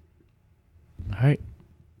 All right.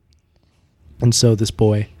 And so this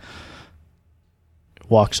boy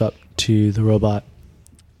walks up to the robot.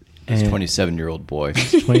 This 27-year-old boy.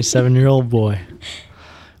 27-year-old boy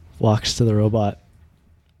walks to the robot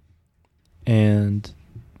and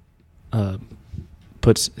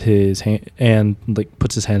puts his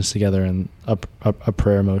hands together in a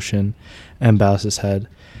prayer motion and bows his head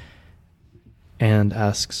and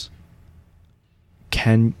asks,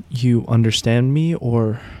 "Can you understand me,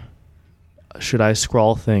 or should I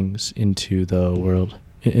scrawl things into the world,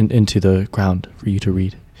 into the ground for you to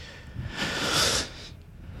read?"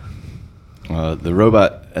 The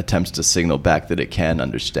robot attempts to signal back that it can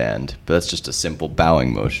understand, but that's just a simple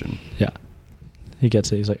bowing motion. Yeah. He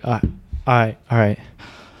gets it. He's like, all right.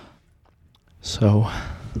 So,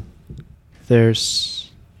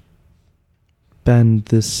 there's been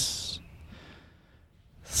this,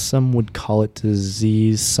 some would call it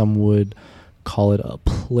disease, some would call it a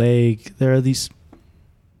plague. There are these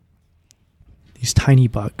tiny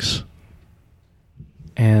bugs.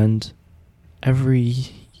 And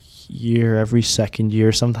every second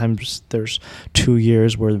year, sometimes there's 2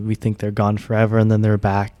 years where we think they're gone forever and then they're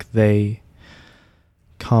back. They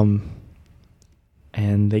come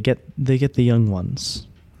and they get the young ones.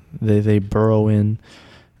 They burrow in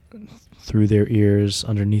through their ears,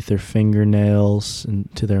 underneath their fingernails,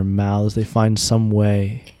 into their mouths. They find some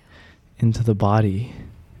way into the body.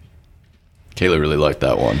 Kayla really liked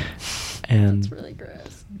that one. And That's really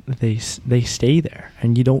gross. They stay there,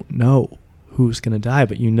 and you don't know who's going to die,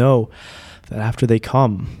 but you know that after they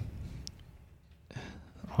come,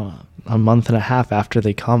 a month and a half after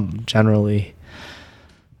they come, generally,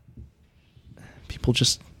 people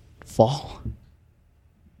just fall,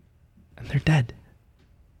 and they're dead.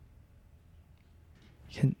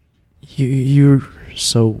 You're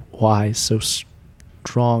so wise, so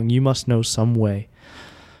strong. You must know some way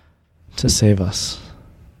to save us.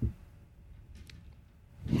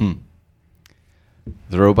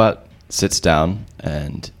 The robot sits down,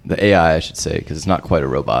 and the AI, I should say, because it's not quite a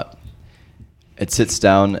robot. It sits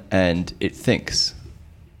down and it thinks.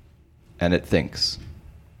 And it thinks.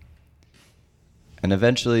 And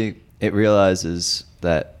eventually it realizes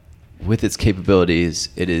that with its capabilities,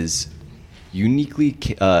 it is uniquely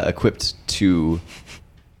equipped to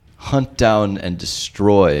hunt down and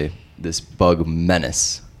destroy this bug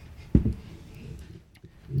menace.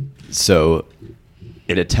 So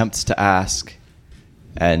it attempts to ask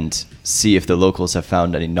and see if the locals have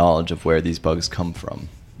found any knowledge of where these bugs come from.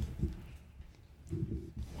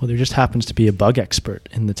 Well, there just happens to be a bug expert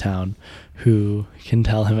in the town who can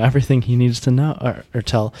tell him everything he needs to know, or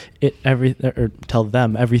tell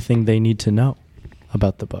them everything they need to know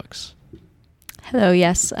about the bugs. Hello,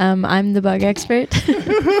 yes, I'm the bug expert.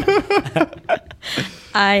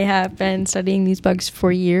 I have been studying these bugs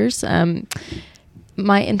for years.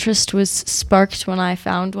 My interest was sparked when I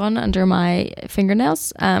found one under my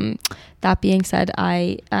fingernails. That being said,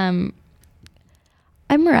 I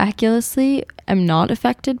miraculously am not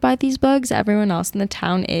affected by these bugs. Everyone else in the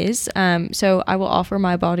town is. So I will offer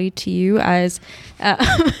my body to you as a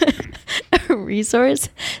resource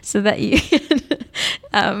so that you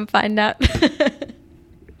can find out.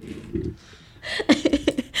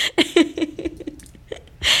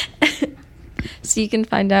 So you can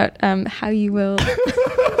find out how you will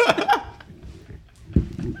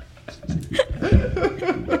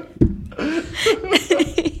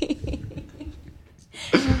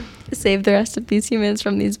save the rest of these humans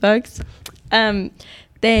from these bugs.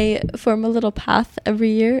 They form a little path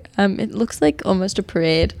every year. It looks like almost a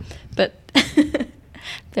parade, but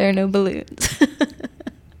there are no balloons.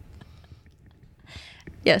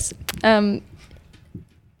 Yes. And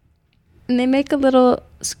they make a little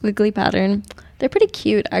squiggly pattern. They're pretty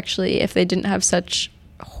cute, actually, if they didn't have such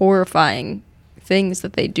horrifying things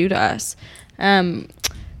that they do to us.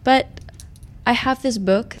 But I have this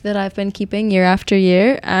book that I've been keeping year after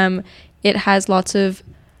year. It has lots of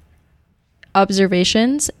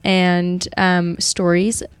observations and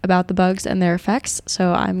stories about the bugs and their effects.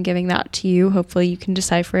 So I'm giving that to you. Hopefully you can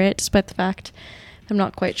decipher it, despite the fact I'm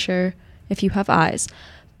not quite sure if you have eyes.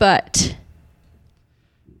 But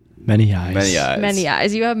Many eyes. Many eyes. many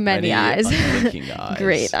eyes. You have many eyes. Unblinking eyes.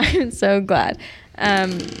 Great. I'm so glad.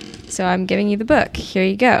 So I'm giving you the book. Here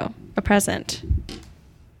you go. A present.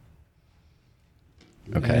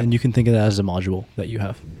 Okay. And you can think of that as a module that you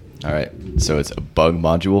have. All right. So it's a bug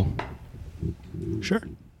module. Sure.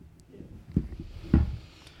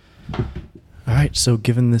 All right. So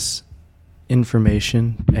given this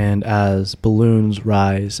information, and as balloons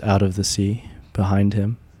rise out of the sea behind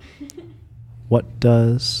him, what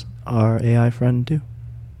does our AI friend do?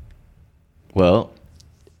 Well,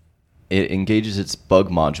 it engages its bug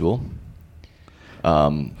module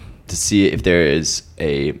to see if there is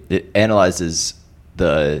it analyzes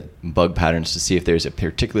the bug patterns to see if there's a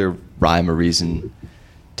particular rhyme or reason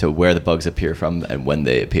to where the bugs appear from and when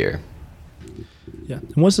they appear. Yeah.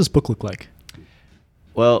 And what does this book look like?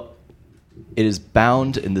 Well, it is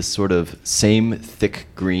bound in this sort of same thick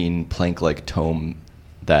green plank-like tome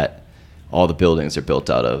that all the buildings are built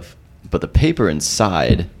out of, but the paper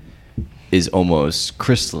inside is almost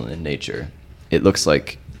crystalline in nature. It looks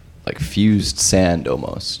like fused sand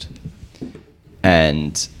almost.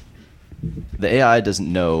 And the AI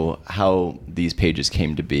doesn't know how these pages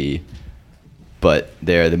came to be, but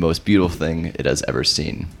they're the most beautiful thing it has ever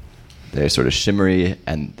seen. They're sort of shimmery,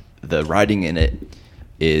 and the writing in it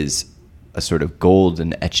is a sort of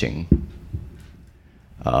golden etching.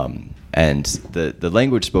 And the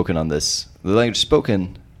language spoken on this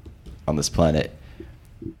planet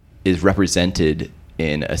is represented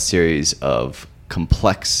in a series of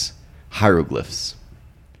complex hieroglyphs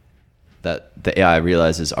that the AI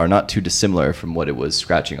realizes are not too dissimilar from what it was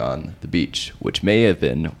scratching on the beach, which may have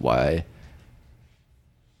been why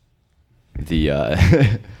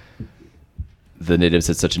the the natives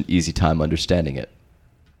had such an easy time understanding it.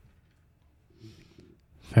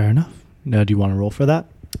 Fair enough. Now, do you want to roll for that?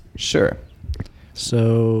 Sure.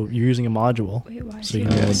 So you're using a module. Wait, why So you is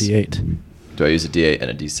can it- roll a D8. Do I use a D8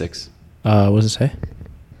 and a D6? What does it say?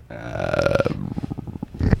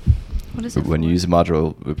 What is it When for? you use a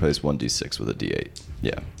module, replace one D6 with a D8.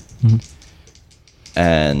 Yeah. Mm-hmm.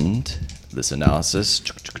 And this analysis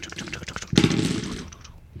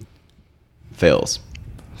fails.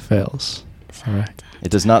 Fails. All right.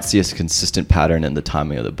 It does not see a consistent pattern in the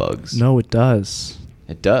timing of the bugs. No, it does.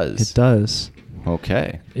 It does. It does.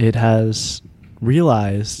 Okay. It has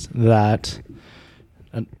realized that.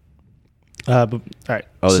 All right.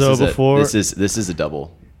 Oh, so before this is a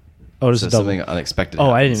double. oh, this So is double. something unexpected. Oh,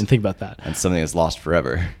 I didn't happens, even think about that. And something is lost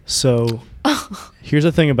forever. So here's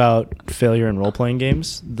the thing about failure in role playing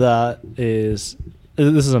games that is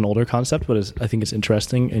this is an older concept, but I think it's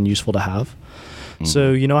interesting and useful to have. Mm.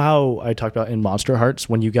 So you know how I talked about in Monster Hearts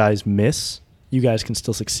when you guys miss, you guys can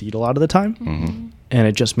still succeed a lot of the time. Mm-hmm. And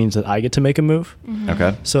it just means that I get to make a move.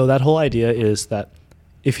 Okay. So that whole idea is that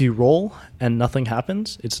if you roll and nothing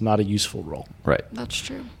happens, it's not a useful roll. Right. That's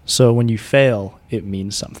true. So when you fail, it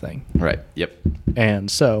means something. Right. Yep. And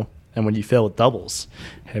when you fail with doubles,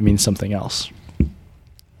 it means something else.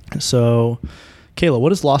 So, Kayla,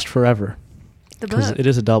 what is Lost Forever? The Because book. it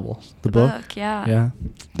is a double. The book? Yeah. Yeah.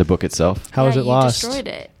 The book itself. How is it you lost? Destroyed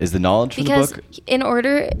it. Is the knowledge from the Because book? in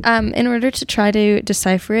order to try to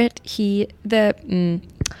decipher it, in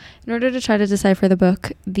order to try to decipher the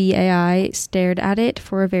book, the AI stared at it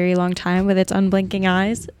for a very long time with its unblinking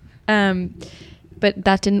eyes, but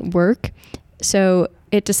that didn't work. So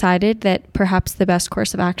it decided that perhaps the best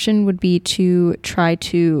course of action would be to try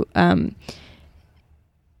to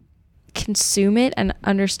consume it and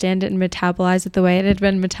understand it and metabolize it the way it had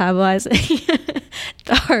been metabolizing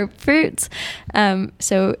the herb fruits.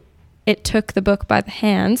 So it took the book by the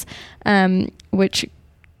hands, which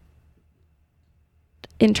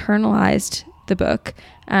internalized the book,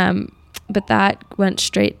 but that went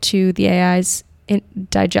straight to the AI's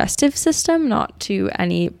digestive system, not to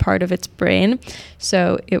any part of its brain.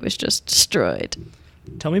 So it was just destroyed.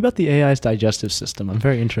 Tell me about the AI's digestive system. I'm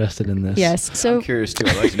very interested in this. Yes. So I'm curious too.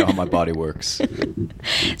 I'd like to know how my body works.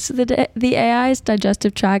 So the AI's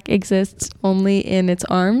digestive tract exists only in its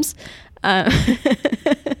arms.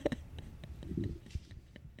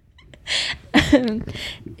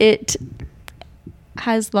 It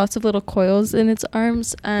has lots of little coils in its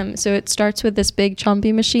arms. So it starts with this big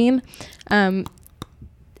chompy machine.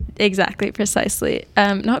 Exactly, precisely.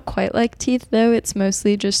 Not quite like teeth, though. It's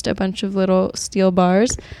mostly just a bunch of little steel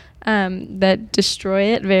bars that destroy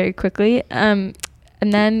it very quickly. And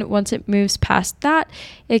then once it moves past that,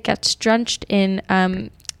 it gets drenched in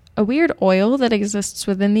a weird oil that exists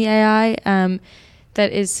within the AI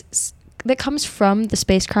that comes from the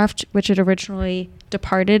spacecraft which it originally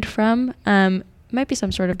departed from. Might be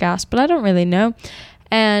some sort of gas, but I don't really know.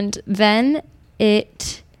 And then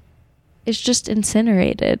it is just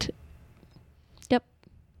incinerated. Yep.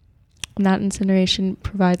 And that incineration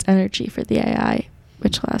provides energy for the AI,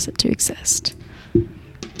 which allows it to exist.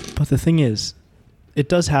 But the thing is, it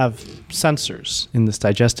does have sensors in this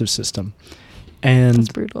digestive system. And That's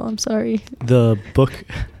brutal. I'm sorry. the book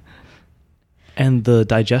and the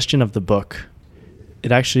digestion of the book,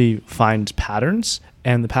 it actually finds patterns,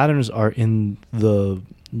 and the patterns are in the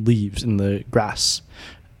leaves, in the grass.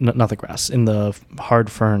 Not the grass, in the hard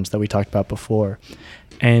ferns that we talked about before.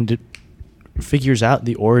 And it figures out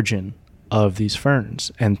the origin of these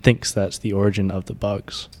ferns and thinks that's the origin of the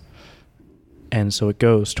bugs. And so it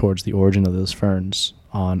goes towards the origin of those ferns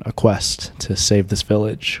on a quest to save this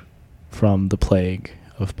village from the plague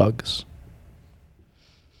of bugs.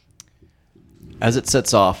 As it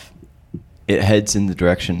sets off, it heads in the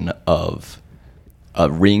direction of a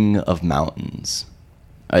ring of mountains.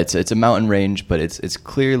 It's a mountain range, but it's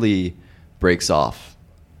clearly breaks off,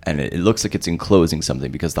 and it looks like it's enclosing something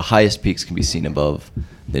because the highest peaks can be seen above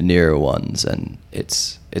the nearer ones, and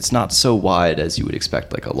it's not so wide as you would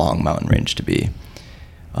expect like a long mountain range to be.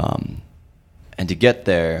 And to get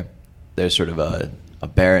there, there's sort of a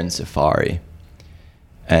barren safari,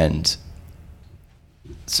 and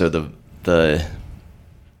so the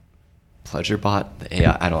pleasure bot, the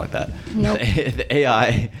AI, I don't like that. Nope. The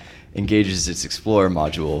AI engages its Explorer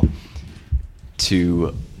module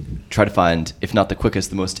to try to find, if not the quickest,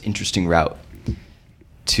 the most interesting route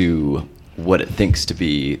to what it thinks to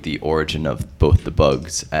be the origin of both the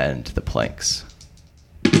bugs and the planks.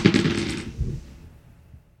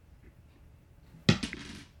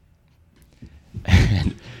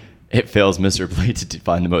 And it fails miserably to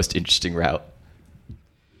find the most interesting route.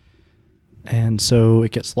 And so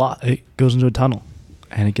it gets lost. It goes into a tunnel,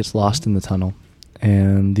 and it gets lost in the tunnel.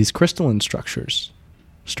 And these crystalline structures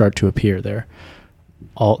start to appear there.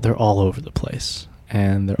 They're all over the place,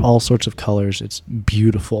 and they're all sorts of colors. It's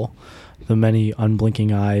beautiful. The many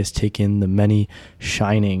unblinking eyes take in the many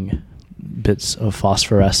shining bits of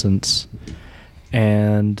phosphorescence,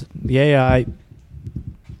 and the AI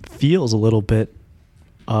feels a little bit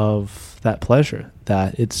of that pleasure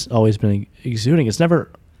that it's always been exuding. It's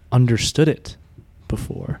never understood it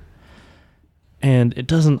before, and it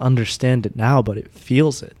doesn't understand it now, but it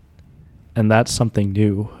feels it, and that's something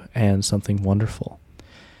new and something wonderful.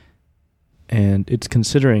 And it's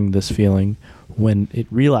considering this feeling when it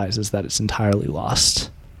realizes that it's entirely lost,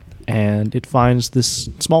 and it finds this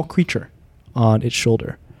small creature on its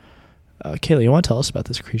shoulder. Kayla, you want to tell us about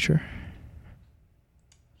this creature?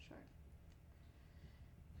 Sure.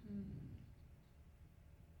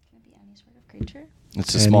 Can I it be any sort of creature?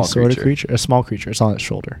 It's a Any small sort creature. of creature. A small creature. It's on its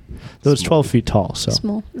shoulder. Though it's Small. 12 feet tall, so.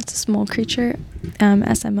 Small. It's a small creature.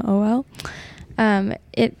 SMOL.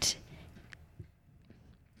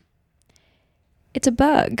 It's a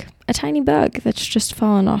bug, a tiny bug that's just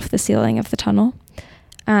fallen off the ceiling of the tunnel.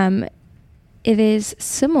 It is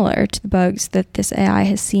similar to the bugs that this AI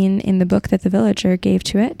has seen in the book that the villager gave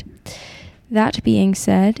to it. That being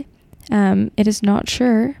said, it is not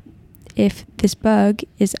sure if this bug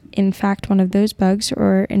is in fact one of those bugs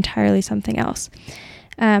or entirely something else.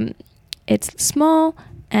 It's small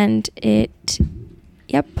and it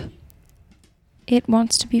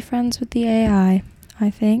wants to be friends with the AI, I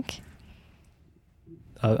think.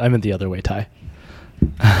 I meant the other way, Ty.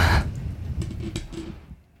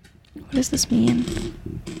 What does this mean?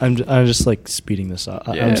 I'm just like speeding this up.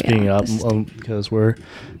 Yeah. I'm speeding Yeah, it up this- because we're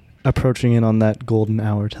approaching in on that golden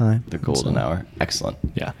hour time. The golden So, hour. Excellent.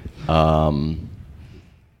 Yeah. Um,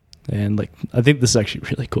 And like, I think this is actually a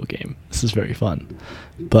really cool game. This is very fun,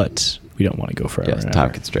 but we don't want to go forever. yes, and time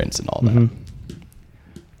ever. constraints and all Mhm.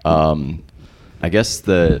 that. I guess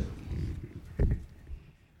the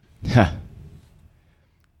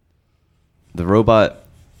robot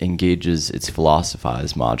engages its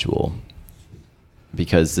philosophize module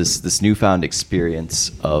because this newfound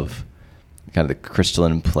experience of kind of the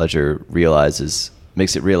crystalline pleasure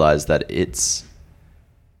makes it realize that its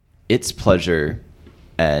pleasure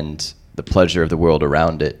and the pleasure of the world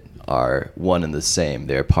around it are one and the same.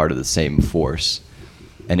 They're part of the same force.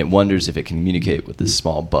 And it wonders if it can communicate with this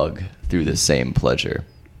small bug through the same pleasure.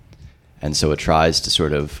 And so it tries to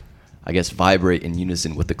sort of, I guess, vibrate in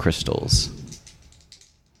unison with the crystals.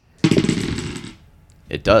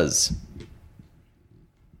 It does.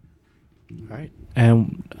 All right.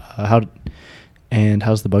 And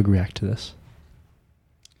how's the bug react to this?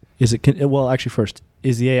 Is it well? Actually, first,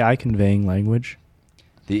 is the AI conveying language?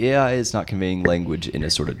 The AI is not conveying language in a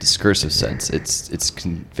sort of discursive sense. It's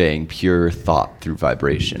conveying pure thought through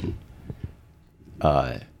vibration.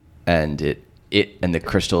 And it and the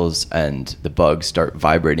crystals and the bug start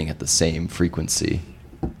vibrating at the same frequency.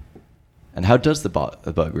 And how does the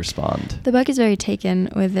bug respond? The bug is very taken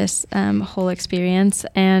with this whole experience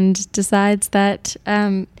and decides that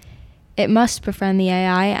it must befriend the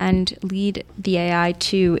AI and lead the AI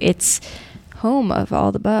to its home of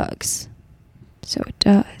all the bugs. So it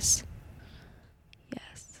does.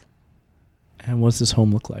 Yes. And what's this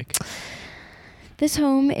home look like? This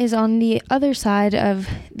home is on the other side of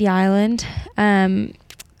the island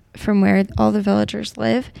from where all the villagers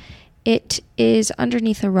live. It is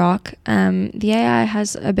underneath a rock. The AI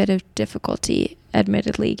has a bit of difficulty,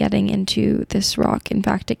 admittedly, getting into this rock. In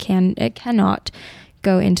fact, it cannot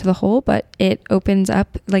go into the hole, but it opens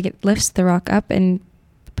up, like it lifts the rock up and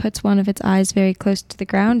puts one of its eyes very close to the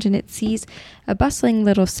ground, and it sees a bustling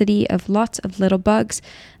little city of lots of little bugs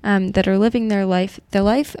that are living their life. The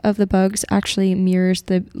life of the bugs actually mirrors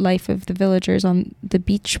the life of the villagers on the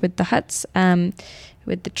beach with the huts,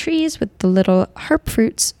 with the trees, with the little harp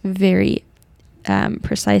fruits very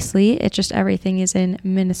precisely. It just everything is in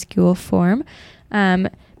minuscule form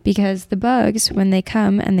because the bugs, when they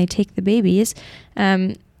come and they take the babies,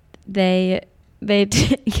 they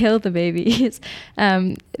kill the babies.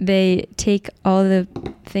 They take all the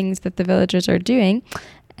things that the villagers are doing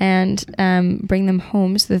and bring them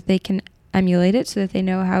home so that they can emulate it, so that they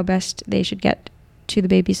know how best they should get to the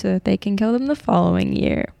baby so that they can kill them the following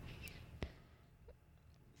year.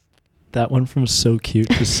 That went from so cute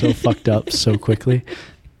to so fucked up so quickly.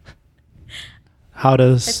 How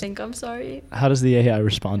does I'm sorry. How does the AI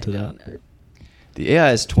respond to that? The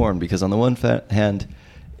AI is torn because on the one hand,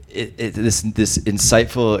 this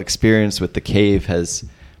insightful experience with the cave has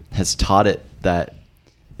taught it that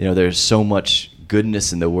there's so much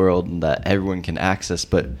goodness in the world and that everyone can access,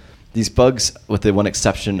 but these bugs, with the one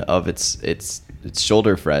exception of its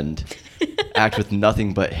shoulder friend, act with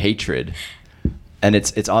nothing but hatred, and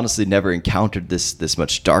it's honestly never encountered this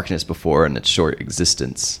much darkness before in its short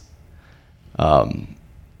existence,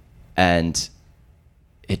 and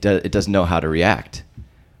it doesn't know how to react.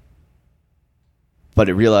 But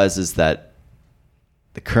it realizes that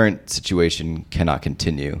the current situation cannot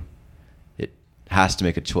continue. It has to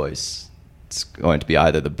make a choice. It's going to be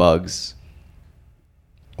either the bugs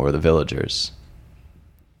or the villagers.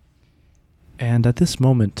 And at this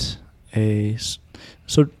moment,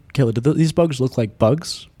 so Kayla, do these bugs look like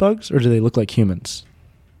bugs, or do they look like humans?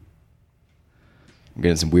 I'm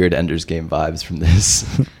getting some weird Ender's Game vibes from this.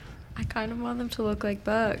 I kind of want them to look like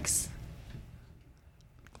bugs.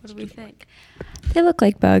 What do we think? They look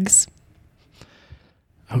like bugs.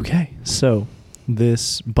 Okay, so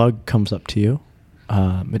this bug comes up to you.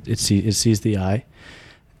 It sees the eye,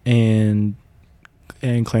 and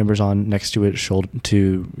clambers on next to it,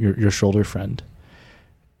 to your shoulder friend,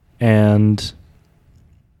 and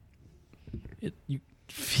you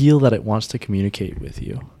feel that it wants to communicate with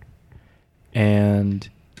you, and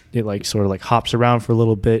it like sort of like hops around for a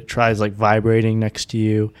little bit, tries like vibrating next to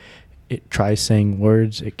you. It tries saying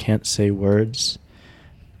words. It can't say words.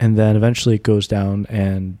 And then eventually it goes down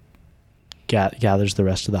and gathers the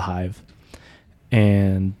rest of the hive.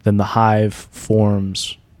 And then the hive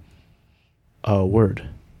forms a word.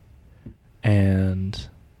 And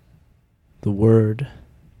the word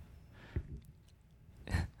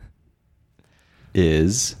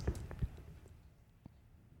is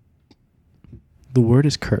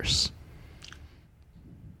curse.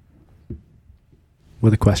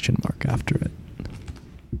 With a question mark after it.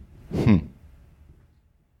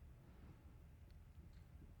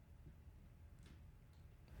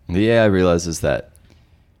 The AI realizes that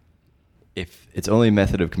if its only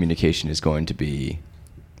method of communication is going to be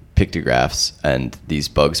pictographs and these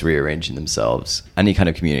bugs rearranging themselves, any kind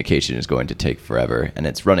of communication is going to take forever, and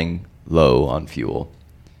it's running low on fuel.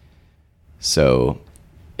 So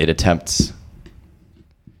it attempts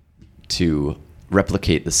to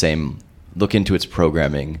replicate the same, look into its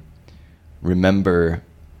programming, remember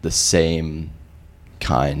the same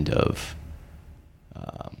kind of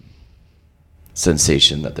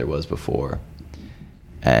sensation that there was before,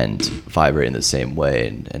 and vibrate in the same way,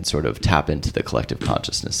 and sort of tap into the collective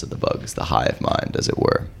consciousness of the bugs, the hive mind, as it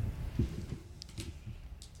were.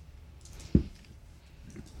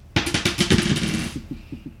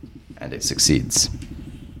 And it succeeds.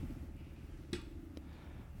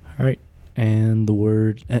 All right. And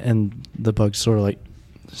the bugs sort of like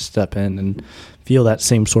step in and feel that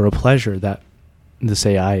same sort of pleasure that this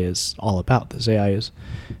AI is all about. This AI is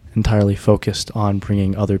entirely focused on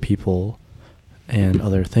bringing other people and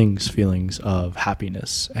other things feelings of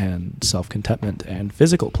happiness and self-contentment and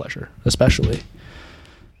physical pleasure, especially.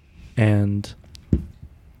 And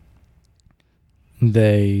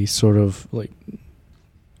they sort of like,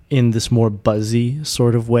 in this more buzzy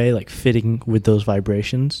sort of way, like fitting with those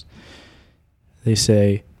vibrations,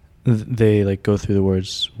 they like go through the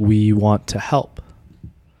words, "We want to help,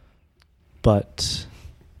 but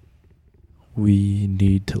we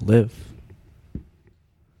need to live.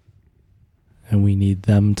 And we need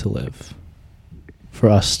them to live. For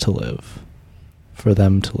us to live. For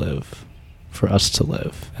them to live. For us to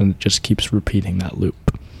live." And it just keeps repeating that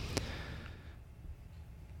loop.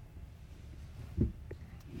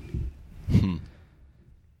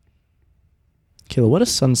 Kayla, what do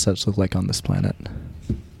sunsets look like on this planet?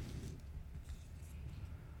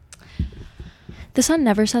 The sun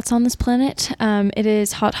never sets on this planet. It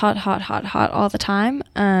is hot, hot, hot, hot, hot all the time.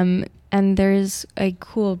 And there's a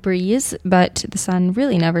cool breeze, but the sun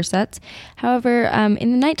really never sets. However,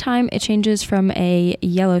 in the nighttime, it changes from a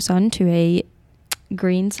yellow sun to a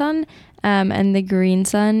green sun. And the green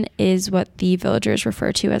sun is what the villagers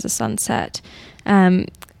refer to as a sunset.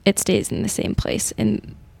 It stays in the same place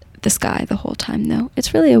in the sky the whole time, though.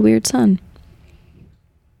 It's really a weird sun.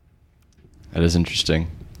 That is interesting.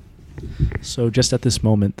 So just at this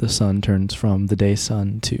moment, the sun turns from the day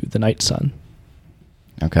sun to the night sun.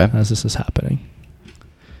 Okay. As this is happening.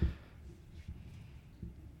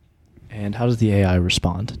 And how does the AI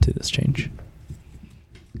respond to this change?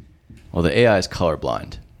 Well, the AI is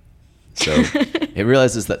colorblind. So it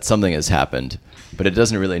realizes that something has happened, but it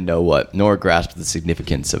doesn't really know what, nor grasp the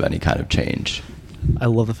significance of any kind of change. I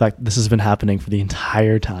love the fact that this has been happening for the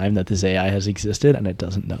entire time that this AI has existed, and it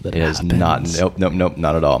doesn't know that it has happens. Nope,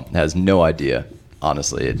 not at all. It has no idea,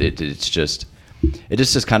 honestly. It's just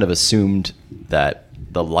kind of assumed that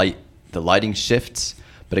the lighting shifts,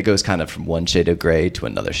 but it goes kind of from one shade of gray to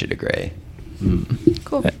another shade of gray.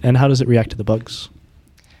 Cool. And how does it react to the bugs?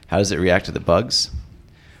 How does it react to the bugs?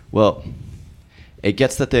 Well, it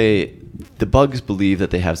gets that the bugs believe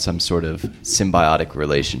that they have some sort of symbiotic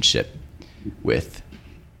relationship with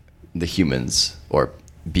the humans or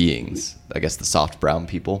beings, I guess the soft brown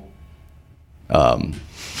people,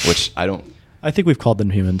 which I think we've called them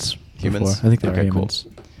humans. Humans? Before. I think they Okay, are humans.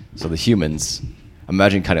 cool. So the humans,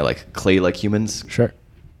 imagine kind of like clay-like humans. Sure.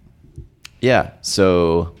 Yeah,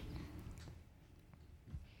 so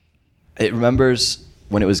it remembers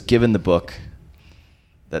when it was given the book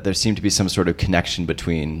that there seemed to be some sort of connection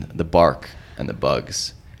between the bark and the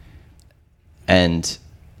bugs. And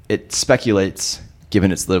it speculates,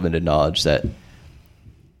 given its limited knowledge, that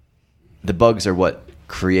the bugs are what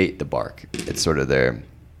create the bark. It's sort of their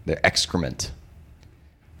excrement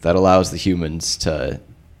that allows the humans to...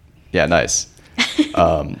 Yeah, nice.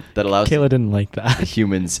 That allows Kayla didn't like the that.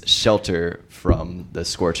 humans shelter from the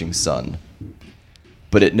scorching sun.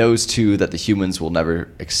 But it knows too that the humans will never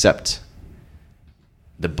accept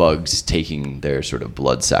the bugs taking their sort of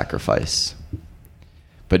blood sacrifice.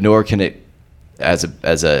 But nor can it, as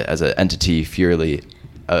an entity purely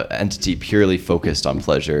focused on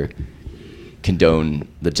pleasure, condone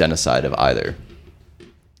the genocide of either.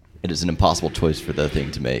 It is an impossible choice for the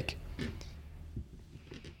thing to make.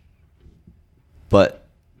 But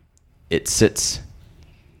it sits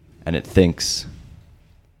and it thinks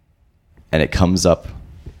and it comes up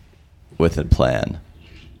with a plan.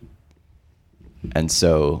 And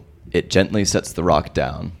so it gently sets the rock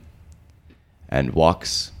down and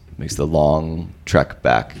makes the long trek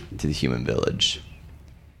back to the human village.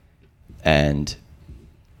 And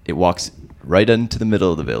it walks right into the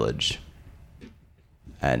middle of the village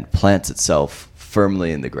and plants itself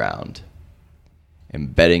firmly in the ground,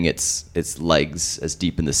 embedding its legs as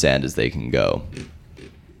deep in the sand as they can go.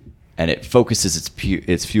 And it focuses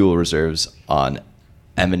its fuel reserves on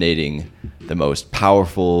emanating the most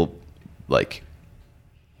powerful, like,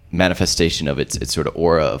 manifestation of its sort of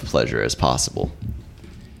aura of pleasure as possible.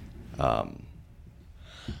 And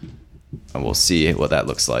we'll see what that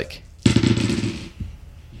looks like.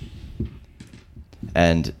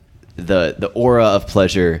 And the aura of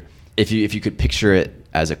pleasure, if you could picture it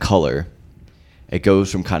as a color, it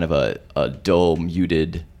goes from kind of a dull,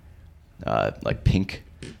 muted, like pink,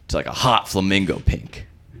 to like a hot flamingo pink.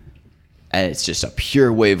 And it's just a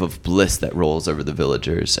pure wave of bliss that rolls over the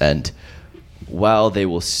villagers. And while they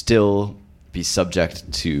will still be subject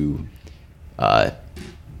to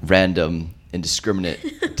random,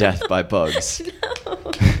 indiscriminate death by bugs,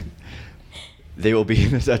 they will be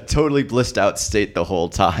in a totally blissed out state the whole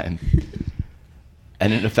time.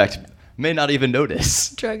 And in effect, may not even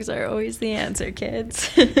notice. Drugs are always the answer, kids.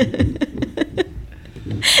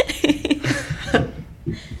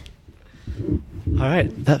 All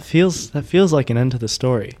right, that feels like an end to the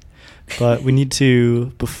story, but we need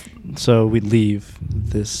to. So we leave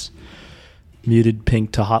this muted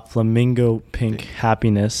pink to hot flamingo pink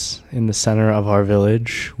happiness in the center of our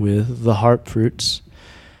village with the heart fruits,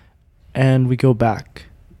 and we go back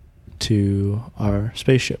to our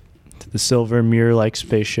spaceship, to the silver mirror-like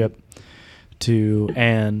spaceship, to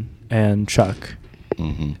Anne and Chuck,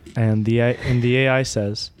 and the AI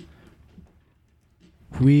says,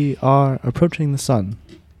 "We are approaching the sun.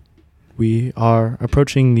 We are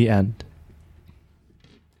approaching the end."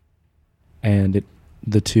 And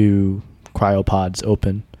the two cryopods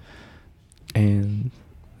open, and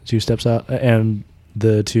Zoo steps out, and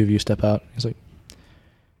the two of you step out. He's like,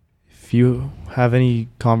 "If you have any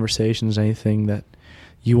conversations, anything that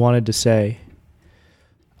you wanted to say,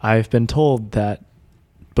 I've been told that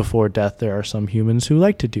before death there are some humans who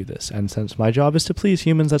like to do this, and since my job is to please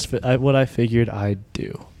humans, that's what I figured I'd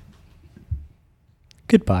do.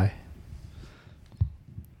 Goodbye."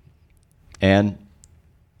 And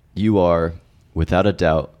you are, without a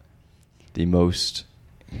doubt, the most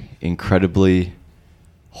incredibly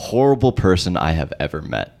horrible person I have ever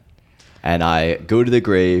met. And I go to the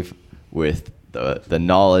grave with the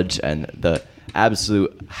knowledge and the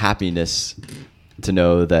absolute happiness to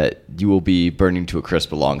know that you will be burning to a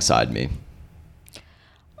crisp alongside me.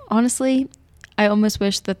 Honestly, I almost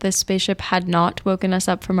wish that this spaceship had not woken us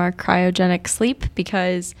up from our cryogenic sleep,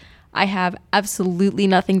 because I have absolutely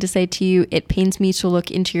nothing to say to you. It pains me to look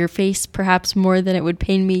into your face, perhaps more than it would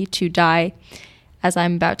pain me to die, as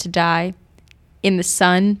I'm about to die, in the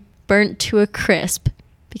sun, burnt to a crisp,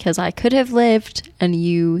 because I could have lived and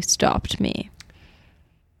you stopped me.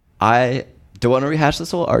 I don't want to rehash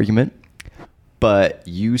this whole argument, but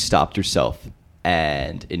you stopped yourself,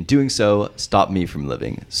 and in doing so, stopped me from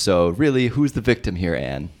living. So really, who's the victim here,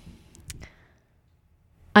 Anne?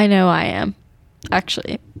 I know I am,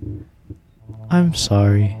 actually. I'm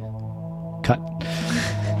sorry. Cut.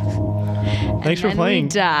 Thanks for playing. We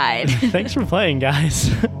died. Thanks for playing, guys.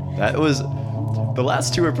 That was... The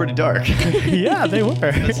last two were pretty dark. Yeah, they were.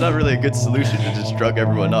 That's not really a good solution to just drug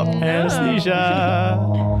everyone up. Anesthesia.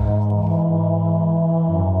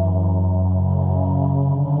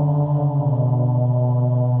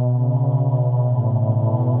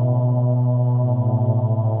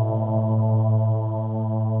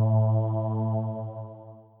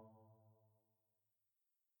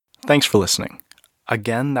 Thanks for listening.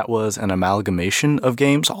 Again, that was an amalgamation of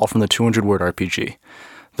games, all from the 200-word RPG.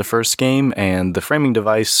 The first game and the framing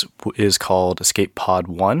device is called Escape Pod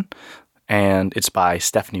 1, and it's by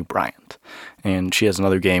Stephanie Bryant. And she has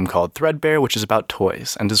another game called Threadbare, which is about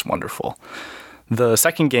toys and is wonderful. The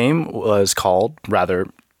second game was called, rather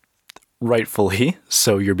rightfully,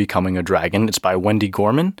 So You're Becoming a Dragon. It's by Wendy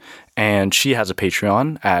Gorman, and she has a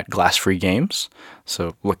Patreon at Glass Free Games.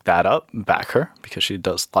 So look that up, back her, because she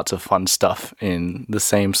does lots of fun stuff in the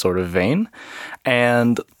same sort of vein.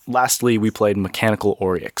 And lastly, we played Mechanical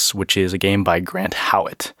Oryx, which is a game by Grant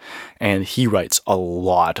Howitt, and he writes a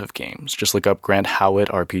lot of games. Just look up Grant Howitt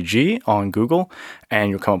RPG on Google,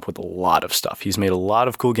 and you'll come up with a lot of stuff. He's made a lot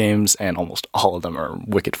of cool games, and almost all of them are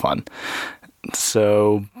wicked fun.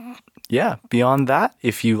 So yeah, beyond that,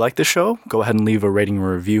 if you like the show, go ahead and leave a rating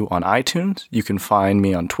or review on iTunes. You can find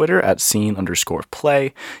me on Twitter at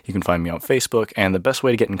scene_play. You can find me on Facebook, and the best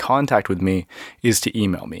way to get in contact with me is to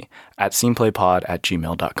email me at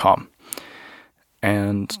sceneplaypod@gmail.com.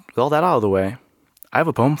 And with all that out of the way, I have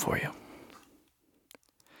a poem for you.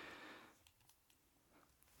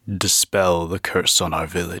 Dispel the curse on our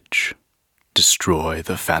village. Destroy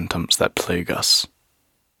the phantoms that plague us.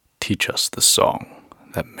 Teach us the song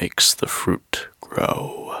that makes the fruit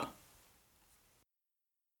grow.